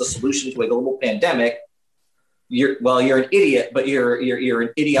masks was the solution to a global pandemic, you're an idiot, but you're an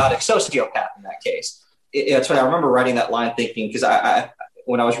idiotic sociopath in that case. That's what I remember writing that line, thinking, because I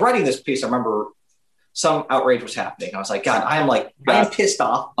when I was writing this piece, I remember some outrage was happening. I was like, God, I'm pissed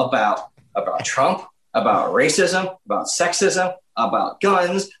off about Trump, about racism, about sexism, about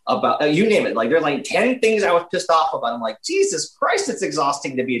guns, about you name it. Like there's like 10 things I was pissed off about. I'm like, Jesus Christ, it's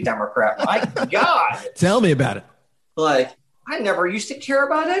exhausting to be a Democrat. My God. Tell me about it. Like, I never used to care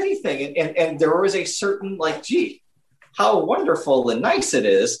about anything. And there was a certain like, gee, how wonderful and nice it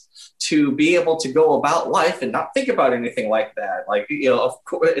is to be able to go about life and not think about anything like that. Like, of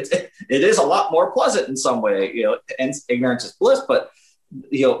course, it is a lot more pleasant in some way, and ignorance is bliss, but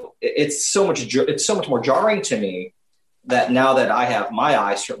it's so much more jarring to me that now that I have my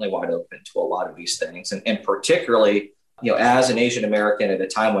eyes certainly wide open to a lot of these things, and particularly, as an Asian American at a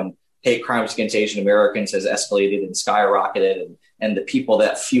time when hate crimes against Asian Americans has escalated and skyrocketed, and the people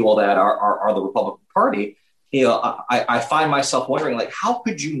that fuel that are the Republican Party. I find myself wondering, like, how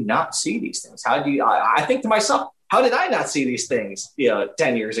could you not see these things? How do you? I think to myself, how did I not see these things?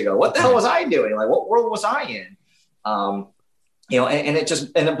 10 years ago, what the hell was I doing? Like, what world was I in? And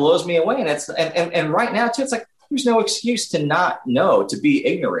it blows me away. And right now too, it's like there's no excuse to not know, to be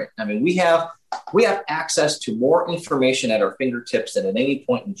ignorant. I mean, we have access to more information at our fingertips than at any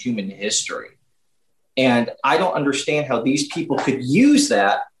point in human history. And I don't understand how these people could use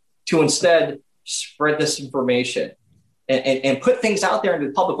that to instead spread this information and put things out there into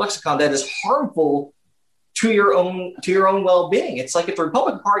the public lexicon that is harmful to your own well-being. It's like if the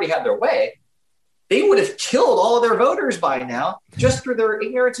Republican Party had their way, they would have killed all of their voters by now just through their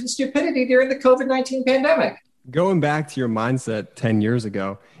ignorance and stupidity during the COVID-19 pandemic. Going back to your mindset 10 years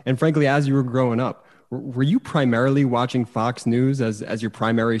ago, and frankly, as you were growing up, were you primarily watching Fox News as your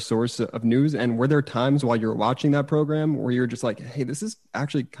primary source of news? And were there times while you were watching that program where you're just like, hey, this is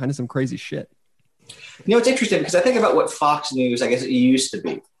actually kind of some crazy shit? It's interesting because I think about what Fox News, I guess it used to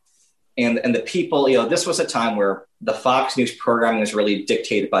be. And the people, this was a time where the Fox News programming was really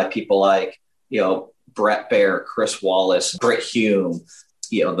dictated by people like, Brett Baer, Chris Wallace, Britt Hume,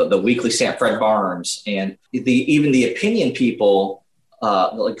 the Weekly Stamp, Fred Barnes, and even the opinion people,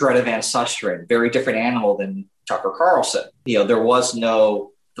 like Greta Van Susteren, very different animal than Tucker Carlson. There was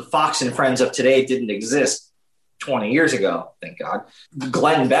the Fox and Friends of today didn't exist 20 years ago, thank God.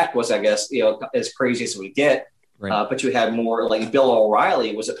 Glenn Beck was, I guess, as crazy as we get. Right. But you had more like Bill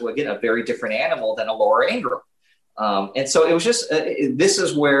O'Reilly was, again, a very different animal than a Laura Ingraham. And so it was just, this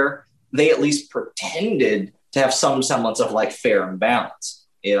is where they at least pretended to have some semblance of like fair and balance.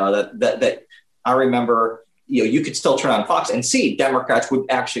 That I remember, you could still turn on Fox and see Democrats would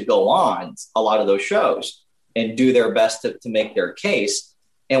actually go on a lot of those shows and do their best to make their case.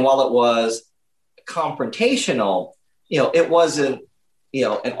 And while it was confrontational, it wasn't,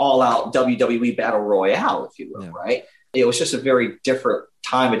 an all-out WWE battle royale, if you will, right? It was just a very different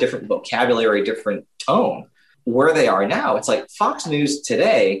time, a different vocabulary, different tone. Where they are now, it's like Fox News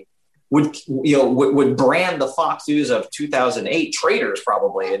today would brand the Fox News of 2008 traitors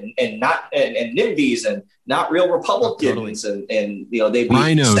probably, and NIMBYs and not real Republicans, and they'd be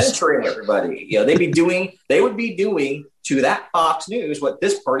Rhinos. censoring everybody. They would be doing to that Fox News what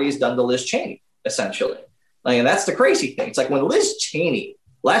this party has done to Liz Cheney, essentially. And that's the crazy thing. It's like when Liz Cheney,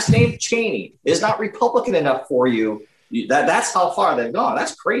 last name Cheney, is not Republican enough for you, that's how far they've gone.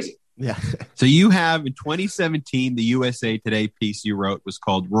 That's crazy. Yeah. So you have in 2017, the USA Today piece you wrote was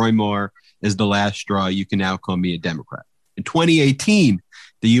called Roy Moore is the Last Straw. You can now call me a Democrat. In 2018,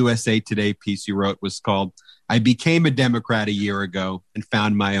 the USA Today piece you wrote was called I became a Democrat a year ago and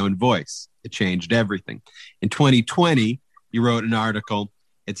found my own voice. It changed everything. In 2020, you wrote an article,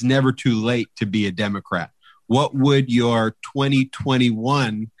 It's Never Too Late to Be a Democrat. What would your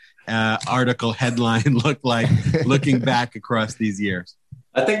 2021 article headline look like looking back across these years?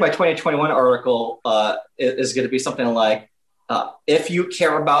 I think my 2021 article is going to be something like, if you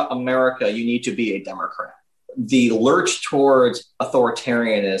care about America, you need to be a Democrat. The lurch towards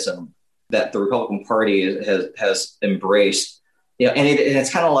authoritarianism that the Republican Party has embraced, and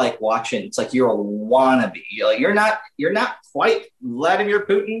it's kind of like watching. It's like you're a wannabe. You're not quite Vladimir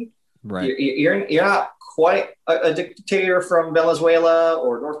Putin. Right. You're not quite a dictator from Venezuela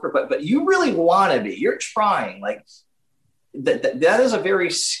or North Korea, but you really want to be. You're trying. Like that is a very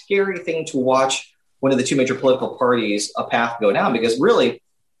scary thing to watch one of the two major political parties a path go down, because really,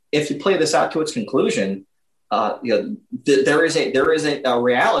 if you play this out to its conclusion, there is a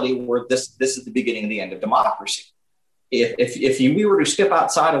reality where this is the beginning and the end of democracy. If we were to step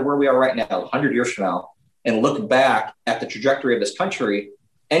outside of where we are right now, 100 years from now, and look back at the trajectory of this country,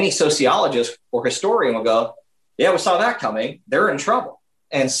 any sociologist or historian will go, yeah, we saw that coming. They're in trouble.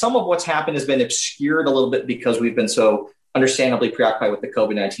 And some of what's happened has been obscured a little bit because we've been so understandably preoccupied with the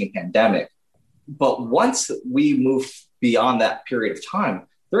COVID-19 pandemic. But once we move beyond that period of time,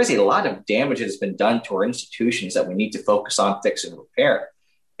 there is a lot of damage that has been done to our institutions that we need to focus on, fix, and repair.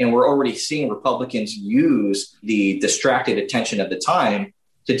 And we're already seeing Republicans use the distracted attention of the time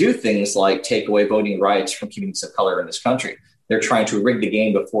to do things like take away voting rights from communities of color in this country. They're trying to rig the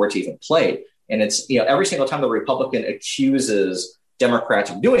game before it's even played. And it's, every single time the Republican accuses Democrats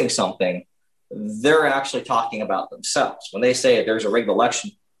of doing something, they're actually talking about themselves. When they say there's a rigged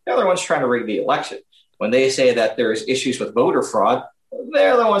election, they're the ones trying to rig the election. When they say that there's issues with voter fraud,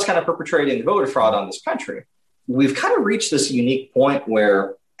 they're the ones kind of perpetrating voter fraud on this country. We've kind of reached this unique point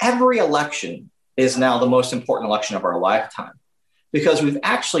where every election is now the most important election of our lifetime, because we've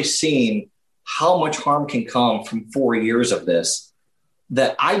actually seen how much harm can come from 4 years of this,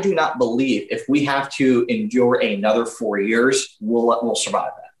 that I do not believe if we have to endure another 4 years, we'll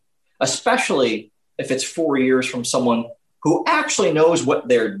survive that, especially if it's 4 years from someone who actually knows what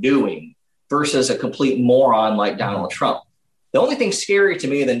they're doing versus a complete moron like Donald Trump. The only thing scarier to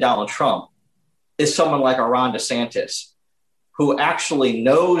me than Donald Trump is someone like Ron DeSantis, who actually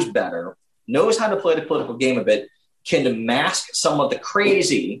knows better, knows how to play the political game a bit, can mask some of the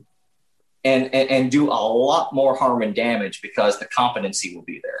crazy and do a lot more harm and damage because the competency will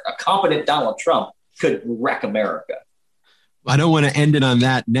be there. A competent Donald Trump could wreck America. I don't want to end it on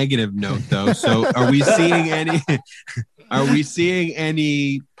that negative note, though. So are we seeing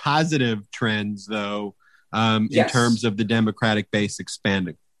any positive trends, though, in terms of the Democratic base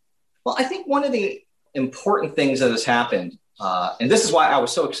expanding? Well, I think one of the important things that has happened, and this is why I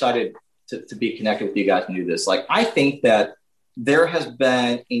was so excited to be connected with you guys and do this. Like, I think that there has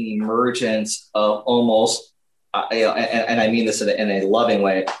been an emergence of almost, and I mean this in a loving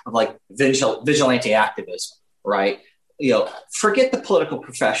way, of like vigilante activism, right? Forget the political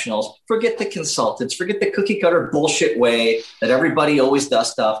professionals, forget the consultants, forget the cookie cutter bullshit way that everybody always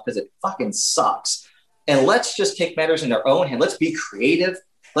does stuff because it fucking sucks. And let's just take matters in our own hand. Let's be creative.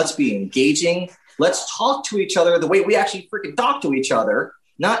 Let's be engaging. Let's talk to each other the way we actually freaking talk to each other,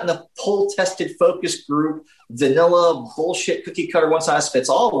 not in a poll-tested focus group, vanilla bullshit cookie cutter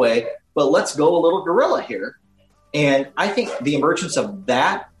one-size-fits-all way, but let's go a little guerrilla here. And I think the emergence of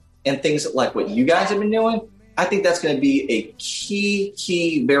that and things like what you guys have been doing, I think that's going to be a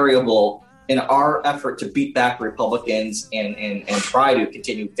key variable in our effort to beat back Republicans and try to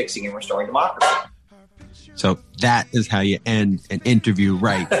continue fixing and restoring democracy. So that is how you end an interview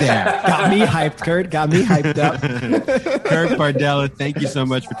right there. Got me hyped, Kurt. Got me hyped up. Kurt Bardella, thank you so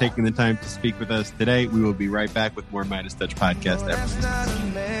much for taking the time to speak with us today. We will be right back with more Midas Touch podcast episodes.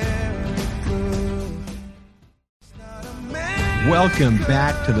 Welcome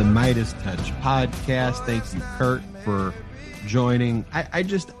back to the Midas Touch podcast. Thank you, Kurt, for joining. I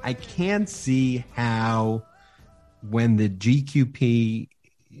can't see how when the GQP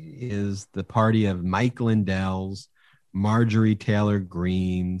is the party of Mike Lindell's, Marjorie Taylor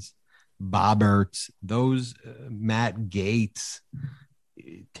Greene's, Bobberts, those Matt Gaetz,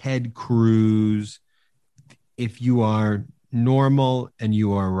 Ted Cruz. If you are normal and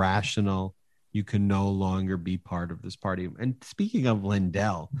you are rational, you can no longer be part of this party. And speaking of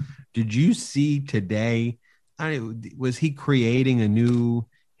Lindell, did you see today, was he creating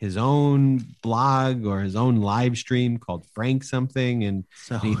his own blog or his own live stream called Frank something? And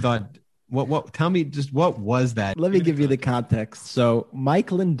he thought, tell me just what was that? Let me give you the context. So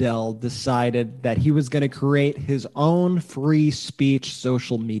Mike Lindell decided that he was going to create his own free speech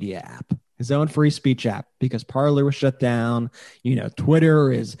social media app. His own free speech app, because Parler was shut down.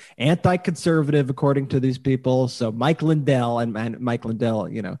 Twitter is anti-conservative according to these people. So Mike Lindell,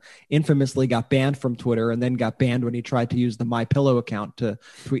 infamously got banned from Twitter and then got banned when he tried to use the MyPillow account to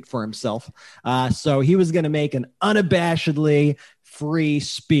tweet for himself. So he was going to make an unabashedly free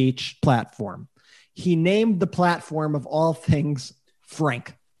speech platform. He named the platform, of all things,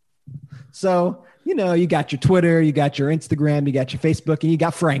 Frank. So you got your Twitter, you got your Instagram, you got your Facebook, and you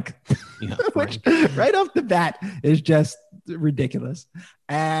got Frank, which right off the bat is just ridiculous.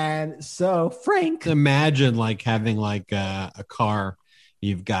 And so Frank, imagine having a car.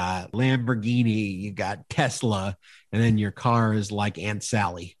 You've got Lamborghini, you got Tesla, and then your car is like Aunt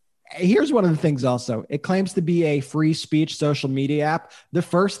Sally. Here's one of the things also. It claims to be a free speech social media app. The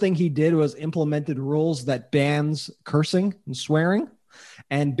first thing he did was implemented rules that bans cursing and swearing,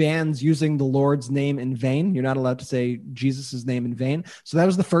 and bans using the Lord's name in vain. You're not allowed to say Jesus' name in vain. So that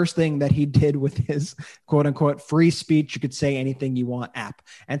was the first thing that he did with his quote unquote free speech, you could say anything you want app.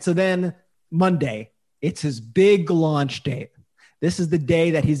 And so then Monday, it's his big launch date. This is the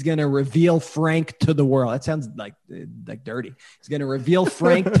day that he's going to reveal Frank to the world. That sounds like dirty. He's going to reveal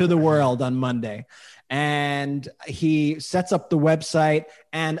Frank to the world on Monday. And he sets up the website.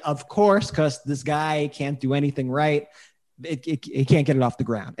 And of course, because this guy can't do anything right, he can't get it off the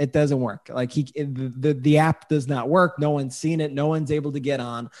ground. It doesn't work. The app does not work. No one's seen it. No one's able to get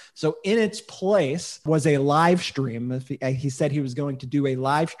on. So in its place was a live stream. He said he was going to do a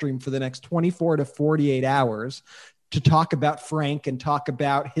live stream for the next 24 to 48 hours to talk about Frank and talk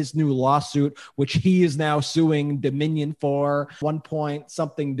about his new lawsuit, which he is now suing Dominion for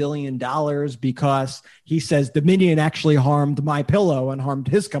 $1 billion because he says Dominion actually harmed MyPillow and harmed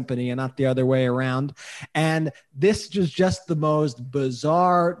his company and not the other way around. And this is just the most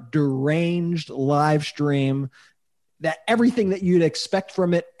bizarre, deranged live stream, that everything that you'd expect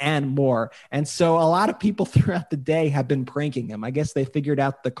from it and more. And so a lot of people throughout the day have been pranking him. I guess they figured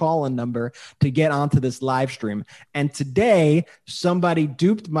out the call-in number to get onto this live stream. And today, somebody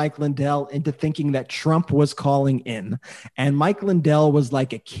duped Mike Lindell into thinking that Trump was calling in. And Mike Lindell was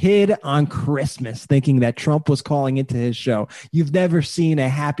like a kid on Christmas thinking that Trump was calling into his show. You've never seen a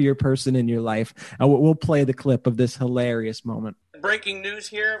happier person in your life. We'll play the clip of this hilarious moment. Breaking news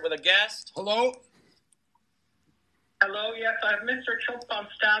here with a guest. Hello? Hello, yes, I have Mr. Trump on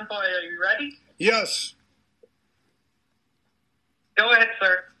standby. Are you ready? Yes. Go ahead,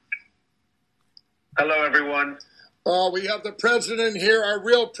 sir. Hello, everyone. We have the president here, our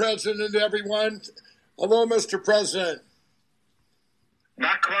real president, everyone. Hello, Mr. President.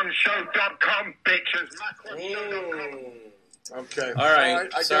 MacronShow.com, bitches. MacronShow.com. Okay. All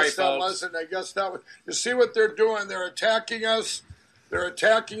right. I Sorry, guess that folks. wasn't. I guess that was. You see what they're doing? They're attacking us.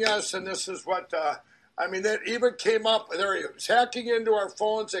 And this is what. That even came up. They're hacking into our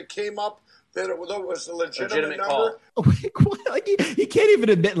phones. It came up that it was a legitimate number. He can't even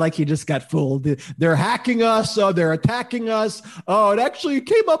admit he just got fooled. They're hacking us. They're attacking us. Oh, it actually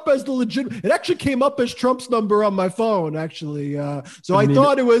came up as the legit. It actually came up as Trump's number on my phone. Actually, so I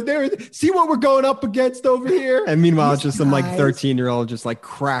thought it was there. See what we're going up against over here. And meanwhile, it's just some 13-year-old just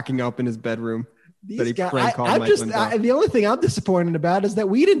cracking up in his bedroom. These guys, the only thing I'm disappointed about is that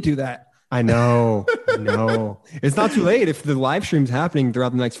we didn't do that. I know. It's not too late. If the live stream's happening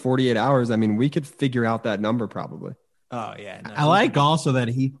throughout the next 48 hours, we could figure out that number probably. Oh, yeah. No. I like also that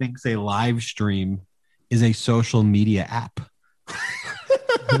he thinks a live stream is a social media app.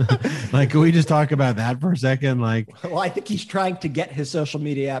 Like, can we just talk about that for a second? Like, well, I think he's trying to get his social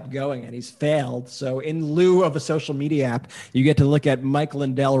media app going and he's failed. So in lieu of a social media app, you get to look at Mike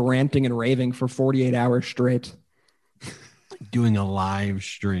Lindell ranting and raving for 48 hours straight. Doing a live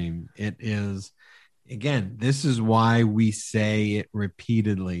stream. It is, again, this is why we say it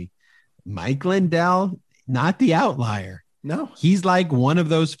repeatedly. Mike Lindell, not the outlier. No, he's like one of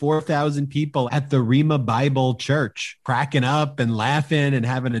those 4,000 people at the Rema Bible Church, cracking up and laughing and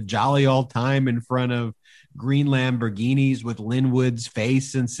having a jolly old time in front of green Lamborghinis with Linwood's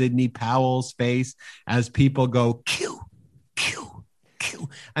face and Sidney Powell's face as people go, Q, Q, Q.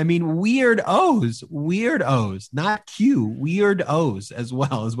 I mean, weird O's, not Q, weird O's as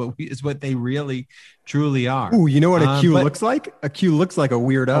well is what they really truly are. Ooh, you know what a Q looks like? A Q looks like a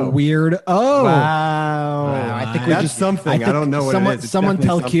weird O. A weird O. Wow. I think that's something. I don't know what it is. Someone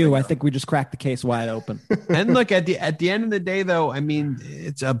tell Q. I think we just cracked the case wide open. And look, at the end of the day, though, I mean,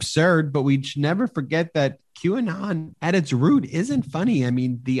 it's absurd, but we should never forget that QAnon at its root isn't funny. I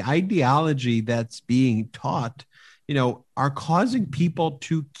mean, the ideology that's being taught, are causing people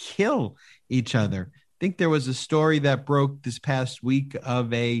to kill each other. I think there was a story that broke this past week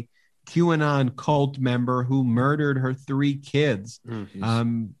of a QAnon cult member who murdered her 3 kids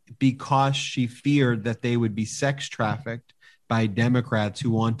because she feared that they would be sex trafficked by Democrats who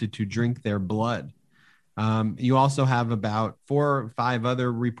wanted to drink their blood. You also have about 4 or 5 other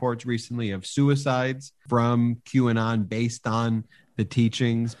reports recently of suicides from QAnon based on the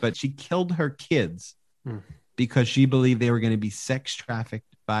teachings, but she killed her kids because she believed they were going to be sex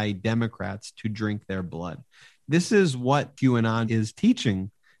trafficked by Democrats to drink their blood. This is what QAnon is teaching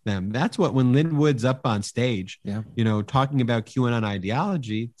them. That's what, when Linwood's up on stage, talking about QAnon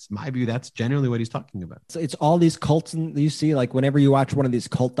ideology, it's my view, that's generally what he's talking about. So it's all these cults, and you see, like, whenever you watch one of these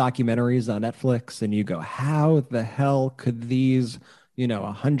cult documentaries on Netflix and you go, how the hell could these,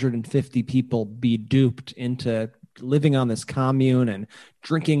 150 people be duped into living on this commune and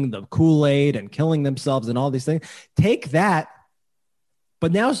drinking the Kool-Aid and killing themselves and all these things? Take that,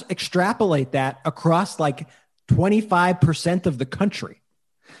 but now extrapolate that across like 25% of the country.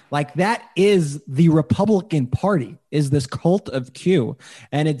 Like, that is the Republican Party, is this cult of Q,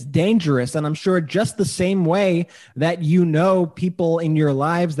 and it's dangerous. And I'm sure just the same way that people in your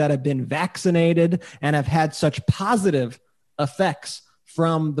lives that have been vaccinated and have had such positive effects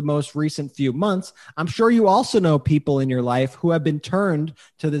from the most recent few months, I'm sure you also know people in your life who have been turned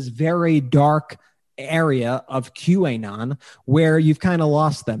to this very dark area of QAnon where you've kind of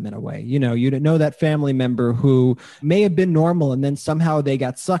lost them in a way. You know that family member who may have been normal and then somehow they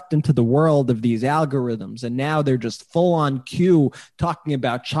got sucked into the world of these algorithms, and now they're just full on Q talking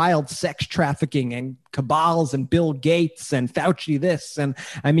about child sex trafficking and cabals and Bill Gates and Fauci this. And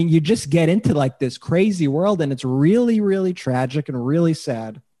I mean, you just get into like this crazy world, and it's really, really tragic and really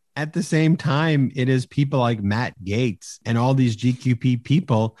sad. At the same time, it is people like Matt Gaetz and all these GQP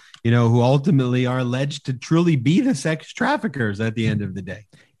people, who ultimately are alleged to truly be the sex traffickers at the end of the day.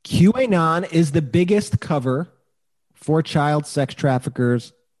 QAnon is the biggest cover for child sex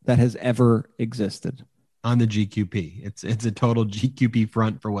traffickers that has ever existed. On the GQP. It's a total GQP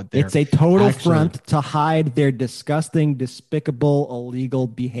front for what they're It's a total front to hide their disgusting, despicable, illegal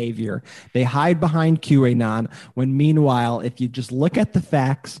behavior. They hide behind QAnon when, meanwhile, if you just look at the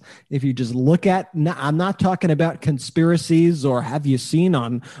facts, if you just look at, I'm not talking about conspiracies or have you seen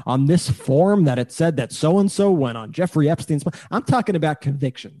on this form that it said that so-and-so went on Jeffrey Epstein's. I'm talking about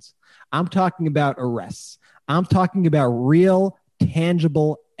convictions. I'm talking about arrests. I'm talking about real,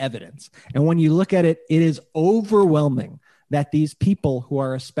 tangible evidence. And when you look at it, it is overwhelming that these people who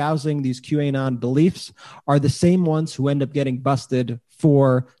are espousing these QAnon beliefs are the same ones who end up getting busted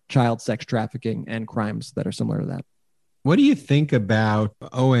for child sex trafficking and crimes that are similar to that. What do you think about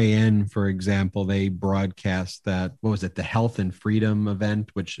OAN, for example? They broadcast that, the Health and Freedom event,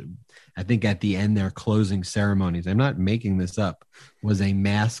 which I think at the end, their closing ceremonies, I'm not making this up, was a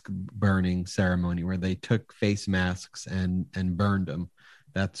mask burning ceremony where they took face masks and burned them.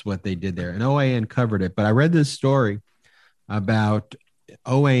 That's what they did there. And OAN covered it. But I read this story about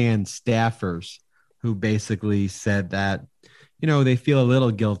OAN staffers who basically said that, they feel a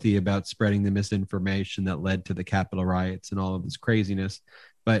little guilty about spreading the misinformation that led to the Capitol riots and all of this craziness.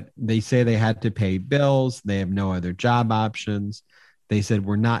 But they say they had to pay bills. They have no other job options. They said,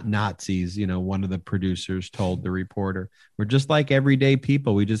 we're not Nazis. One of the producers told the reporter, we're just like everyday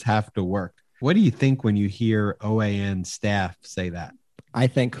people. We just have to work. What do you think when you hear OAN staff say that? I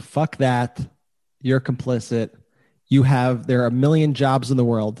think, fuck that. You're complicit. There are a million jobs in the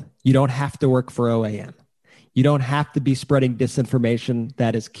world. You don't have to work for OAN. You don't have to be spreading disinformation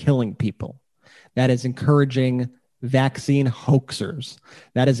that is killing people, that is encouraging vaccine hoaxers.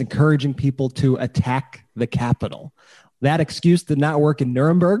 That is encouraging people to attack the Capitol. That excuse did not work in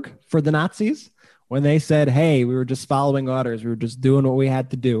Nuremberg for the Nazis when they said, hey, we were just following orders. We were just doing what we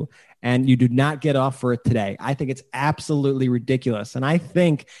had to do. And you do not get off for it today. I think it's absolutely ridiculous. And I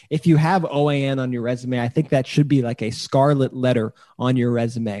think if you have OAN on your resume, I think that should be like a scarlet letter on your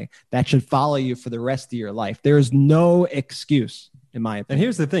resume that should follow you for the rest of your life. There is no excuse, in my opinion. And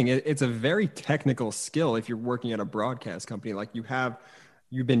here's the thing. It's a very technical skill if you're working at a broadcast company. Like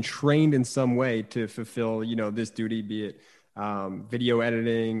you've been trained in some way to fulfill, this duty, be it video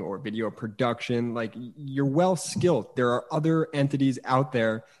editing or video production. Like you're well skilled. There are other entities out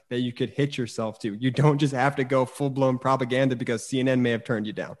there that you could hitch yourself to. You don't just have to go full-blown propaganda because CNN may have turned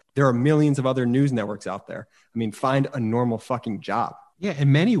you down. There are millions of other news networks out there. I mean, find a normal fucking job. Yeah,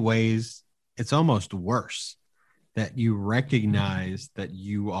 in many ways, it's almost worse that you recognize that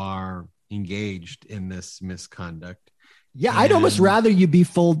you are engaged in this misconduct. Yeah, I'd almost rather you be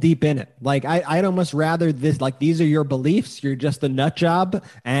full deep in it. Like I'd almost rather this, like these are your beliefs. You're just a nut job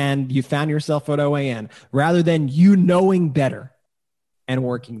and you found yourself at OAN rather than you knowing better and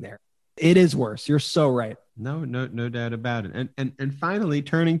working there. It is worse. You're so right. No doubt about it. And finally,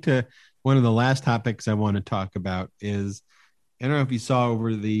 turning to one of the last topics I want to talk about is, I don't know if you saw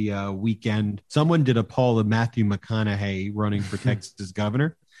over the weekend, someone did a poll of Matthew McConaughey running for Texas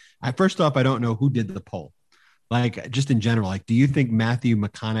governor. First off, I don't know who did the poll. Like, just in general, like, do you think Matthew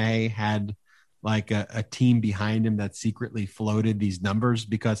McConaughey had like a team behind him that secretly floated these numbers?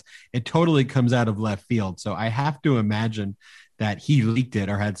 Because it totally comes out of left field. So I have to imagine that he leaked it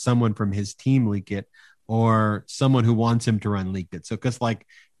or had someone from his team leak it or someone who wants him to run leaked it. So because like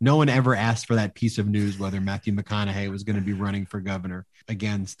no one ever asked for that piece of news, whether Matthew McConaughey was going to be running for governor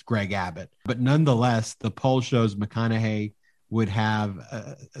against Greg Abbott. But nonetheless, the poll shows McConaughey would have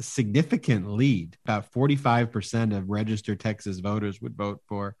a significant lead. About 45% of registered Texas voters would vote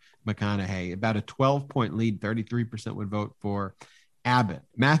for McConaughey. About a 12-point lead, 33% would vote for Abbott.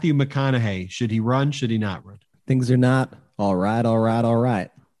 Matthew McConaughey, should he run? Should he not run? Things are not all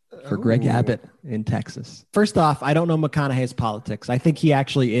right for Greg Abbott in Texas. First off, I don't know McConaughey's politics. I think he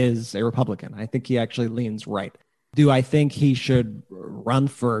actually is a Republican. I think he actually leans right. Do I think he should run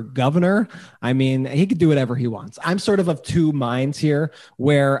for governor? I mean, he could do whatever he wants. I'm sort of two minds here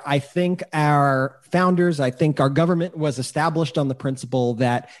where I think our founders, I think our government was established on the principle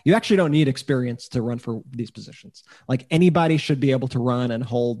that you actually don't need experience to run for these positions. Like anybody should be able to run and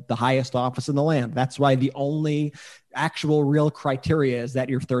hold the highest office in the land. That's why the only actual real criteria is that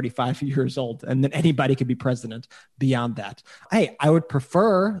you're 35 years old and then anybody could be president beyond that. Hey, I would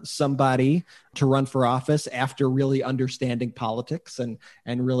prefer somebody to run for office after really understanding politics and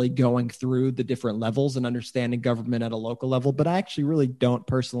really going through the different levels and understanding government at a local level. But I actually really don't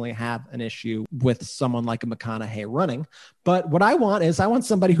personally have an issue with someone like a McConaughey running. But what I want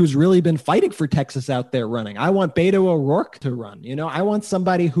somebody who's really been fighting for Texas out there running. I want Beto O'Rourke to run. I want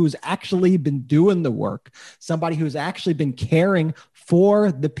somebody who's actually been doing the work, somebody who's actually been caring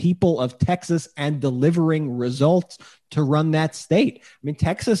for the people of Texas and delivering results to run that state. I mean,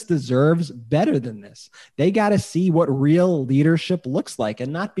 Texas deserves better than this. They got to see what real leadership looks like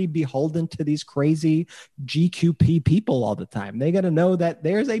and not be beholden to these crazy GQP people all the time. They got to know that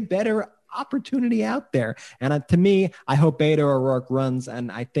there's a better opportunity out there. And to me, I hope Beto O'Rourke runs,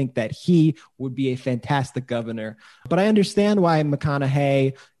 and I think that he would be a fantastic governor. But I understand why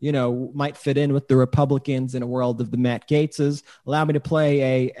McConaughey, might fit in with the Republicans in a world of the Matt Gaetzes. Allow me to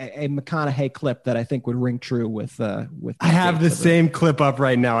play a McConaughey clip that I think would ring true with I have the same clip up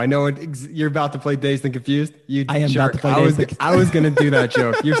right now. I know you're about to play Dazed and Confused. I am about to play Dazed and Confused. I was going to do that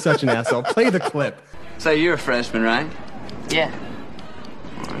joke. You're such an asshole. Play the clip. So you're a freshman, right? Yeah.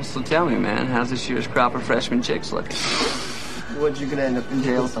 So tell me, man, how's this year's crop of freshman chicks looking? What, you're gonna end up in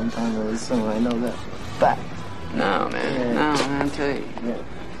jail sometime really soon. I know that. Fact. No, man. Yeah. No, man, I tell you. Yeah.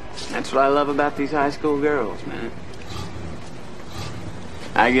 That's what I love about these high school girls, man.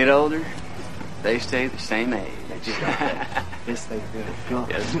 I get older, they stay the same age. Yes, they do.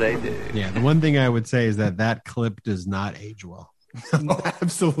 Yes, they do. Yeah, the one thing I would say is that clip does not age well. No,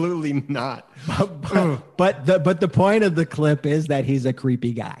 absolutely not. But the point of the clip is that he's a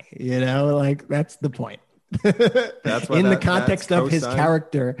creepy guy. Like that's the point. That's in the context of his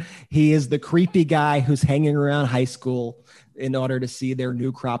character, he is the creepy guy who's hanging around high school in order to see their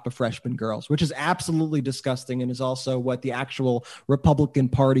new crop of freshman girls, which is absolutely disgusting and is also what the actual Republican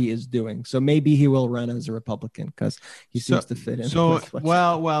Party is doing. So maybe he will run as a Republican because he seems to fit in.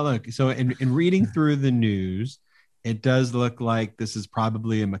 Look. So in reading through the news, it does look like this is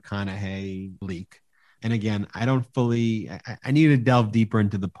probably a McConaughey leak. And again, I need to delve deeper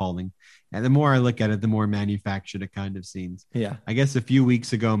into the polling. And the more I look at it, the more manufactured it kind of seems. Yeah. I guess a few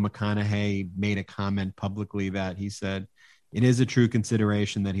weeks ago, McConaughey made a comment publicly that he said, it is a true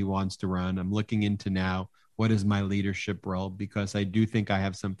consideration that he wants to run. I'm looking into now, what is my leadership role? Because I do think I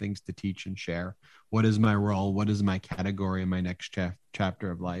have some things to teach and share. What is my role? What is my category in my next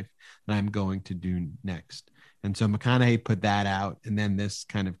chapter of life that I'm going to do next? And so McConaughey put that out, and then this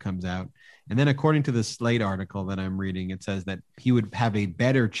kind of comes out. And then according to the Slate article that I'm reading, it says that he would have a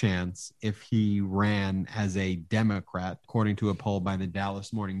better chance if he ran as a Democrat, according to a poll by the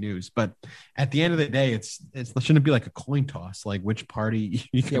Dallas Morning News. But at the end of the day, it shouldn't be like a coin toss, like which party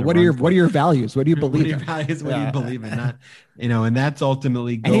what are your values? What do you believe in? What do you believe in? Not, and that's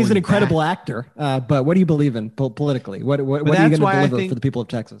ultimately going. And he's an incredible actor. But what do you believe in politically? What are you going to deliver for the people of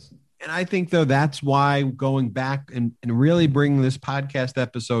Texas? And I think, though, that's why going back and really bringing this podcast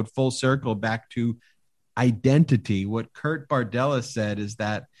episode full circle back to identity, what Kurt Bardella said is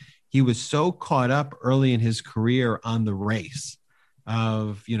that he was so caught up early in his career on the race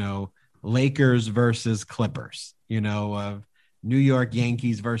of, Lakers versus Clippers, of New York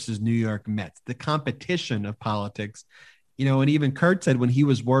Yankees versus New York Mets, the competition of politics, and even Kurt said when he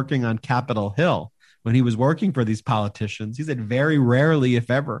was working on Capitol Hill, when he was working for these politicians, he said very rarely,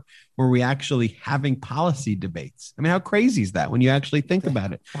 if ever, were we actually having policy debates. I mean, how crazy is that when you actually think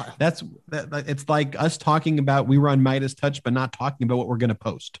about it? It's like us talking about we run Midas Touch, but not talking about what we're going to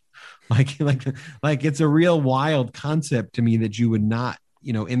post. Like it's a real wild concept to me that you would not,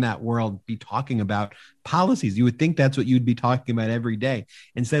 in that world be talking about policies. You would think that's what you'd be talking about every day.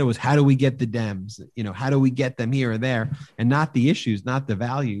 Instead, it was how do we get the Dems? How do we get them here or there, and not the issues, not the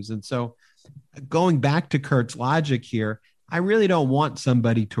values. And so, going back to Kurt's logic here, I really don't want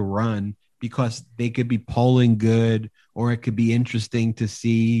somebody to run because they could be polling good, or it could be interesting to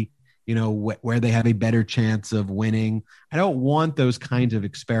see, where they have a better chance of winning. I don't want those kinds of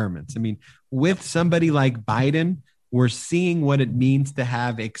experiments. I mean, with somebody like Biden, we're seeing what it means to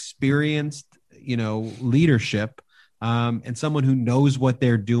have experienced, leadership and someone who knows what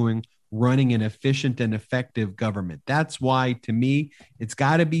they're doing, running an efficient and effective government. That's why, to me, it's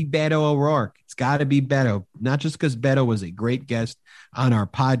got to be Beto O'Rourke. It's got to be Beto, not just because Beto was a great guest on our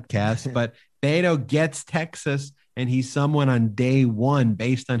podcast, but Beto gets Texas, and he's someone on day one,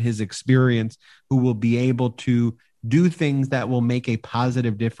 based on his experience, who will be able to do things that will make a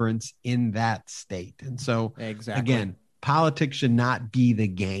positive difference in that state. And so, again, politics should not be the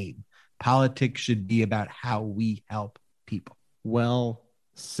game. Politics should be about how we help people. Well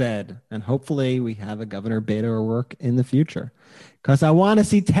said. And hopefully we have a Governor Beto O'Rourke in the future, because I want to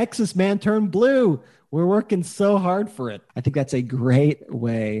see Texas, man, turn blue. We're working so hard for it. I think that's a great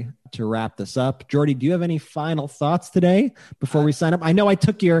way to wrap this up. Jordy, do you have any final thoughts today before we sign up? I know I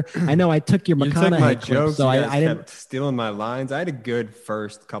took your McConaughey my clip, jokes, so I didn't kept stealing my lines. I had a good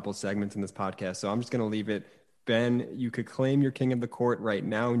first couple segments in this podcast, so I'm just going to leave it. Ben, you could claim you're king of the court right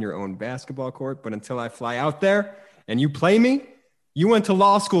now in your own basketball court, but until I fly out there and you play me, you went to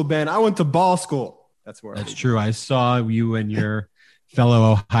law school, Ben. I went to ball school. That's true. I saw you and your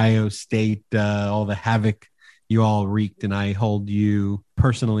fellow Ohio State, all the havoc you all wreaked, and I hold you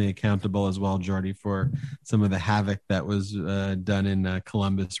personally accountable as well, Jordy, for some of the havoc that was done in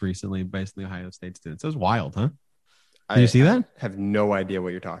Columbus recently by the Ohio State students. It was wild, huh? Did you see that? I have no idea what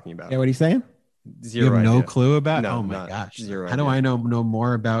you're talking about. Yeah, what are you saying? Zero you have idea. No clue about? No, oh my gosh. Zero How do I know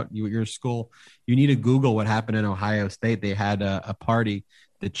more about your school? You need to Google what happened in Ohio State. They had a party,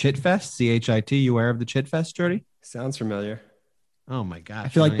 the Chit Fest, CHIT. You aware of the Chit Fest, Jordy? Sounds familiar. Oh my gosh. I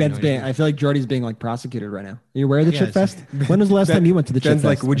feel like Jordy's being like prosecuted right now. Are you aware of the Chit Fest? When was the last time you went to the Chit Fest?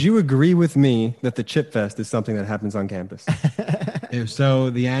 Like, would you agree with me that the Chit Fest is something that happens on campus?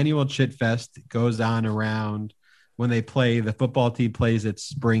 So the annual Chit Fest goes on around when they play, the football team plays its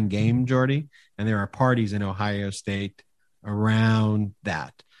spring game, Jordy, and there are parties in Ohio State around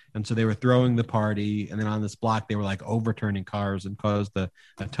that. And so they were throwing the party, and then on this block, they were like overturning cars and caused a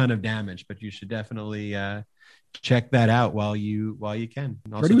ton of damage. But you should definitely check that out while you can.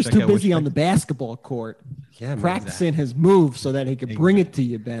 Jordy was too busy on the basketball court, practicing his move so that he could bring it to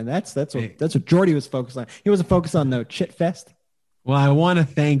you, Ben. That's what Jordy was focused on. He wasn't focused on no Chit Fest. Well, I want to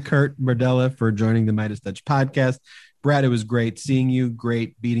thank Kurt Bardella for joining the Midas Touch podcast. Brett, it was great seeing you,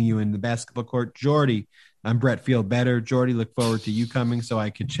 great beating you in the basketball court. Jordy, I'm Brett Feel Better. Jordy, look forward to you coming so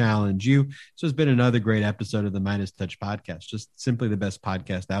I could challenge you. So it's been another great episode of the Midas Touch podcast. Just simply the best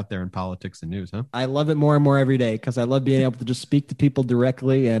podcast out there in politics and news, huh? I love it more and more every day because I love being able to just speak to people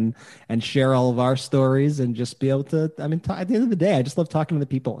directly and share all of our stories and just be able to, at the end of the day, I just love talking to the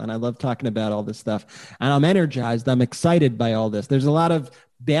people and I love talking about all this stuff. And I'm energized. I'm excited by all this. There's a lot of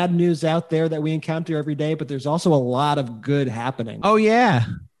bad news out there that we encounter every day, but there's also a lot of good happening. Oh, yeah.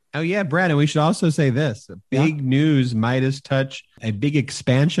 Oh, yeah, Brad. And we should also say this. Big news, Midas Touch, a big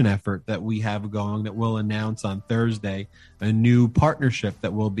expansion effort that we have going that we'll announce on Thursday, a new partnership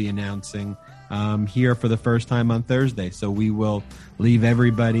that we'll be announcing here for the first time on Thursday. So we will leave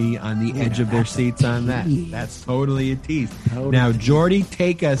everybody on the edge of their seats on that. That's totally a tease. Now, Jordy,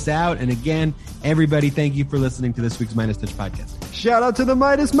 take us out. And again, everybody, thank you for listening to this week's Midas Touch podcast. Shout out to the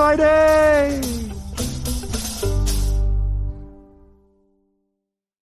Midas Mighty!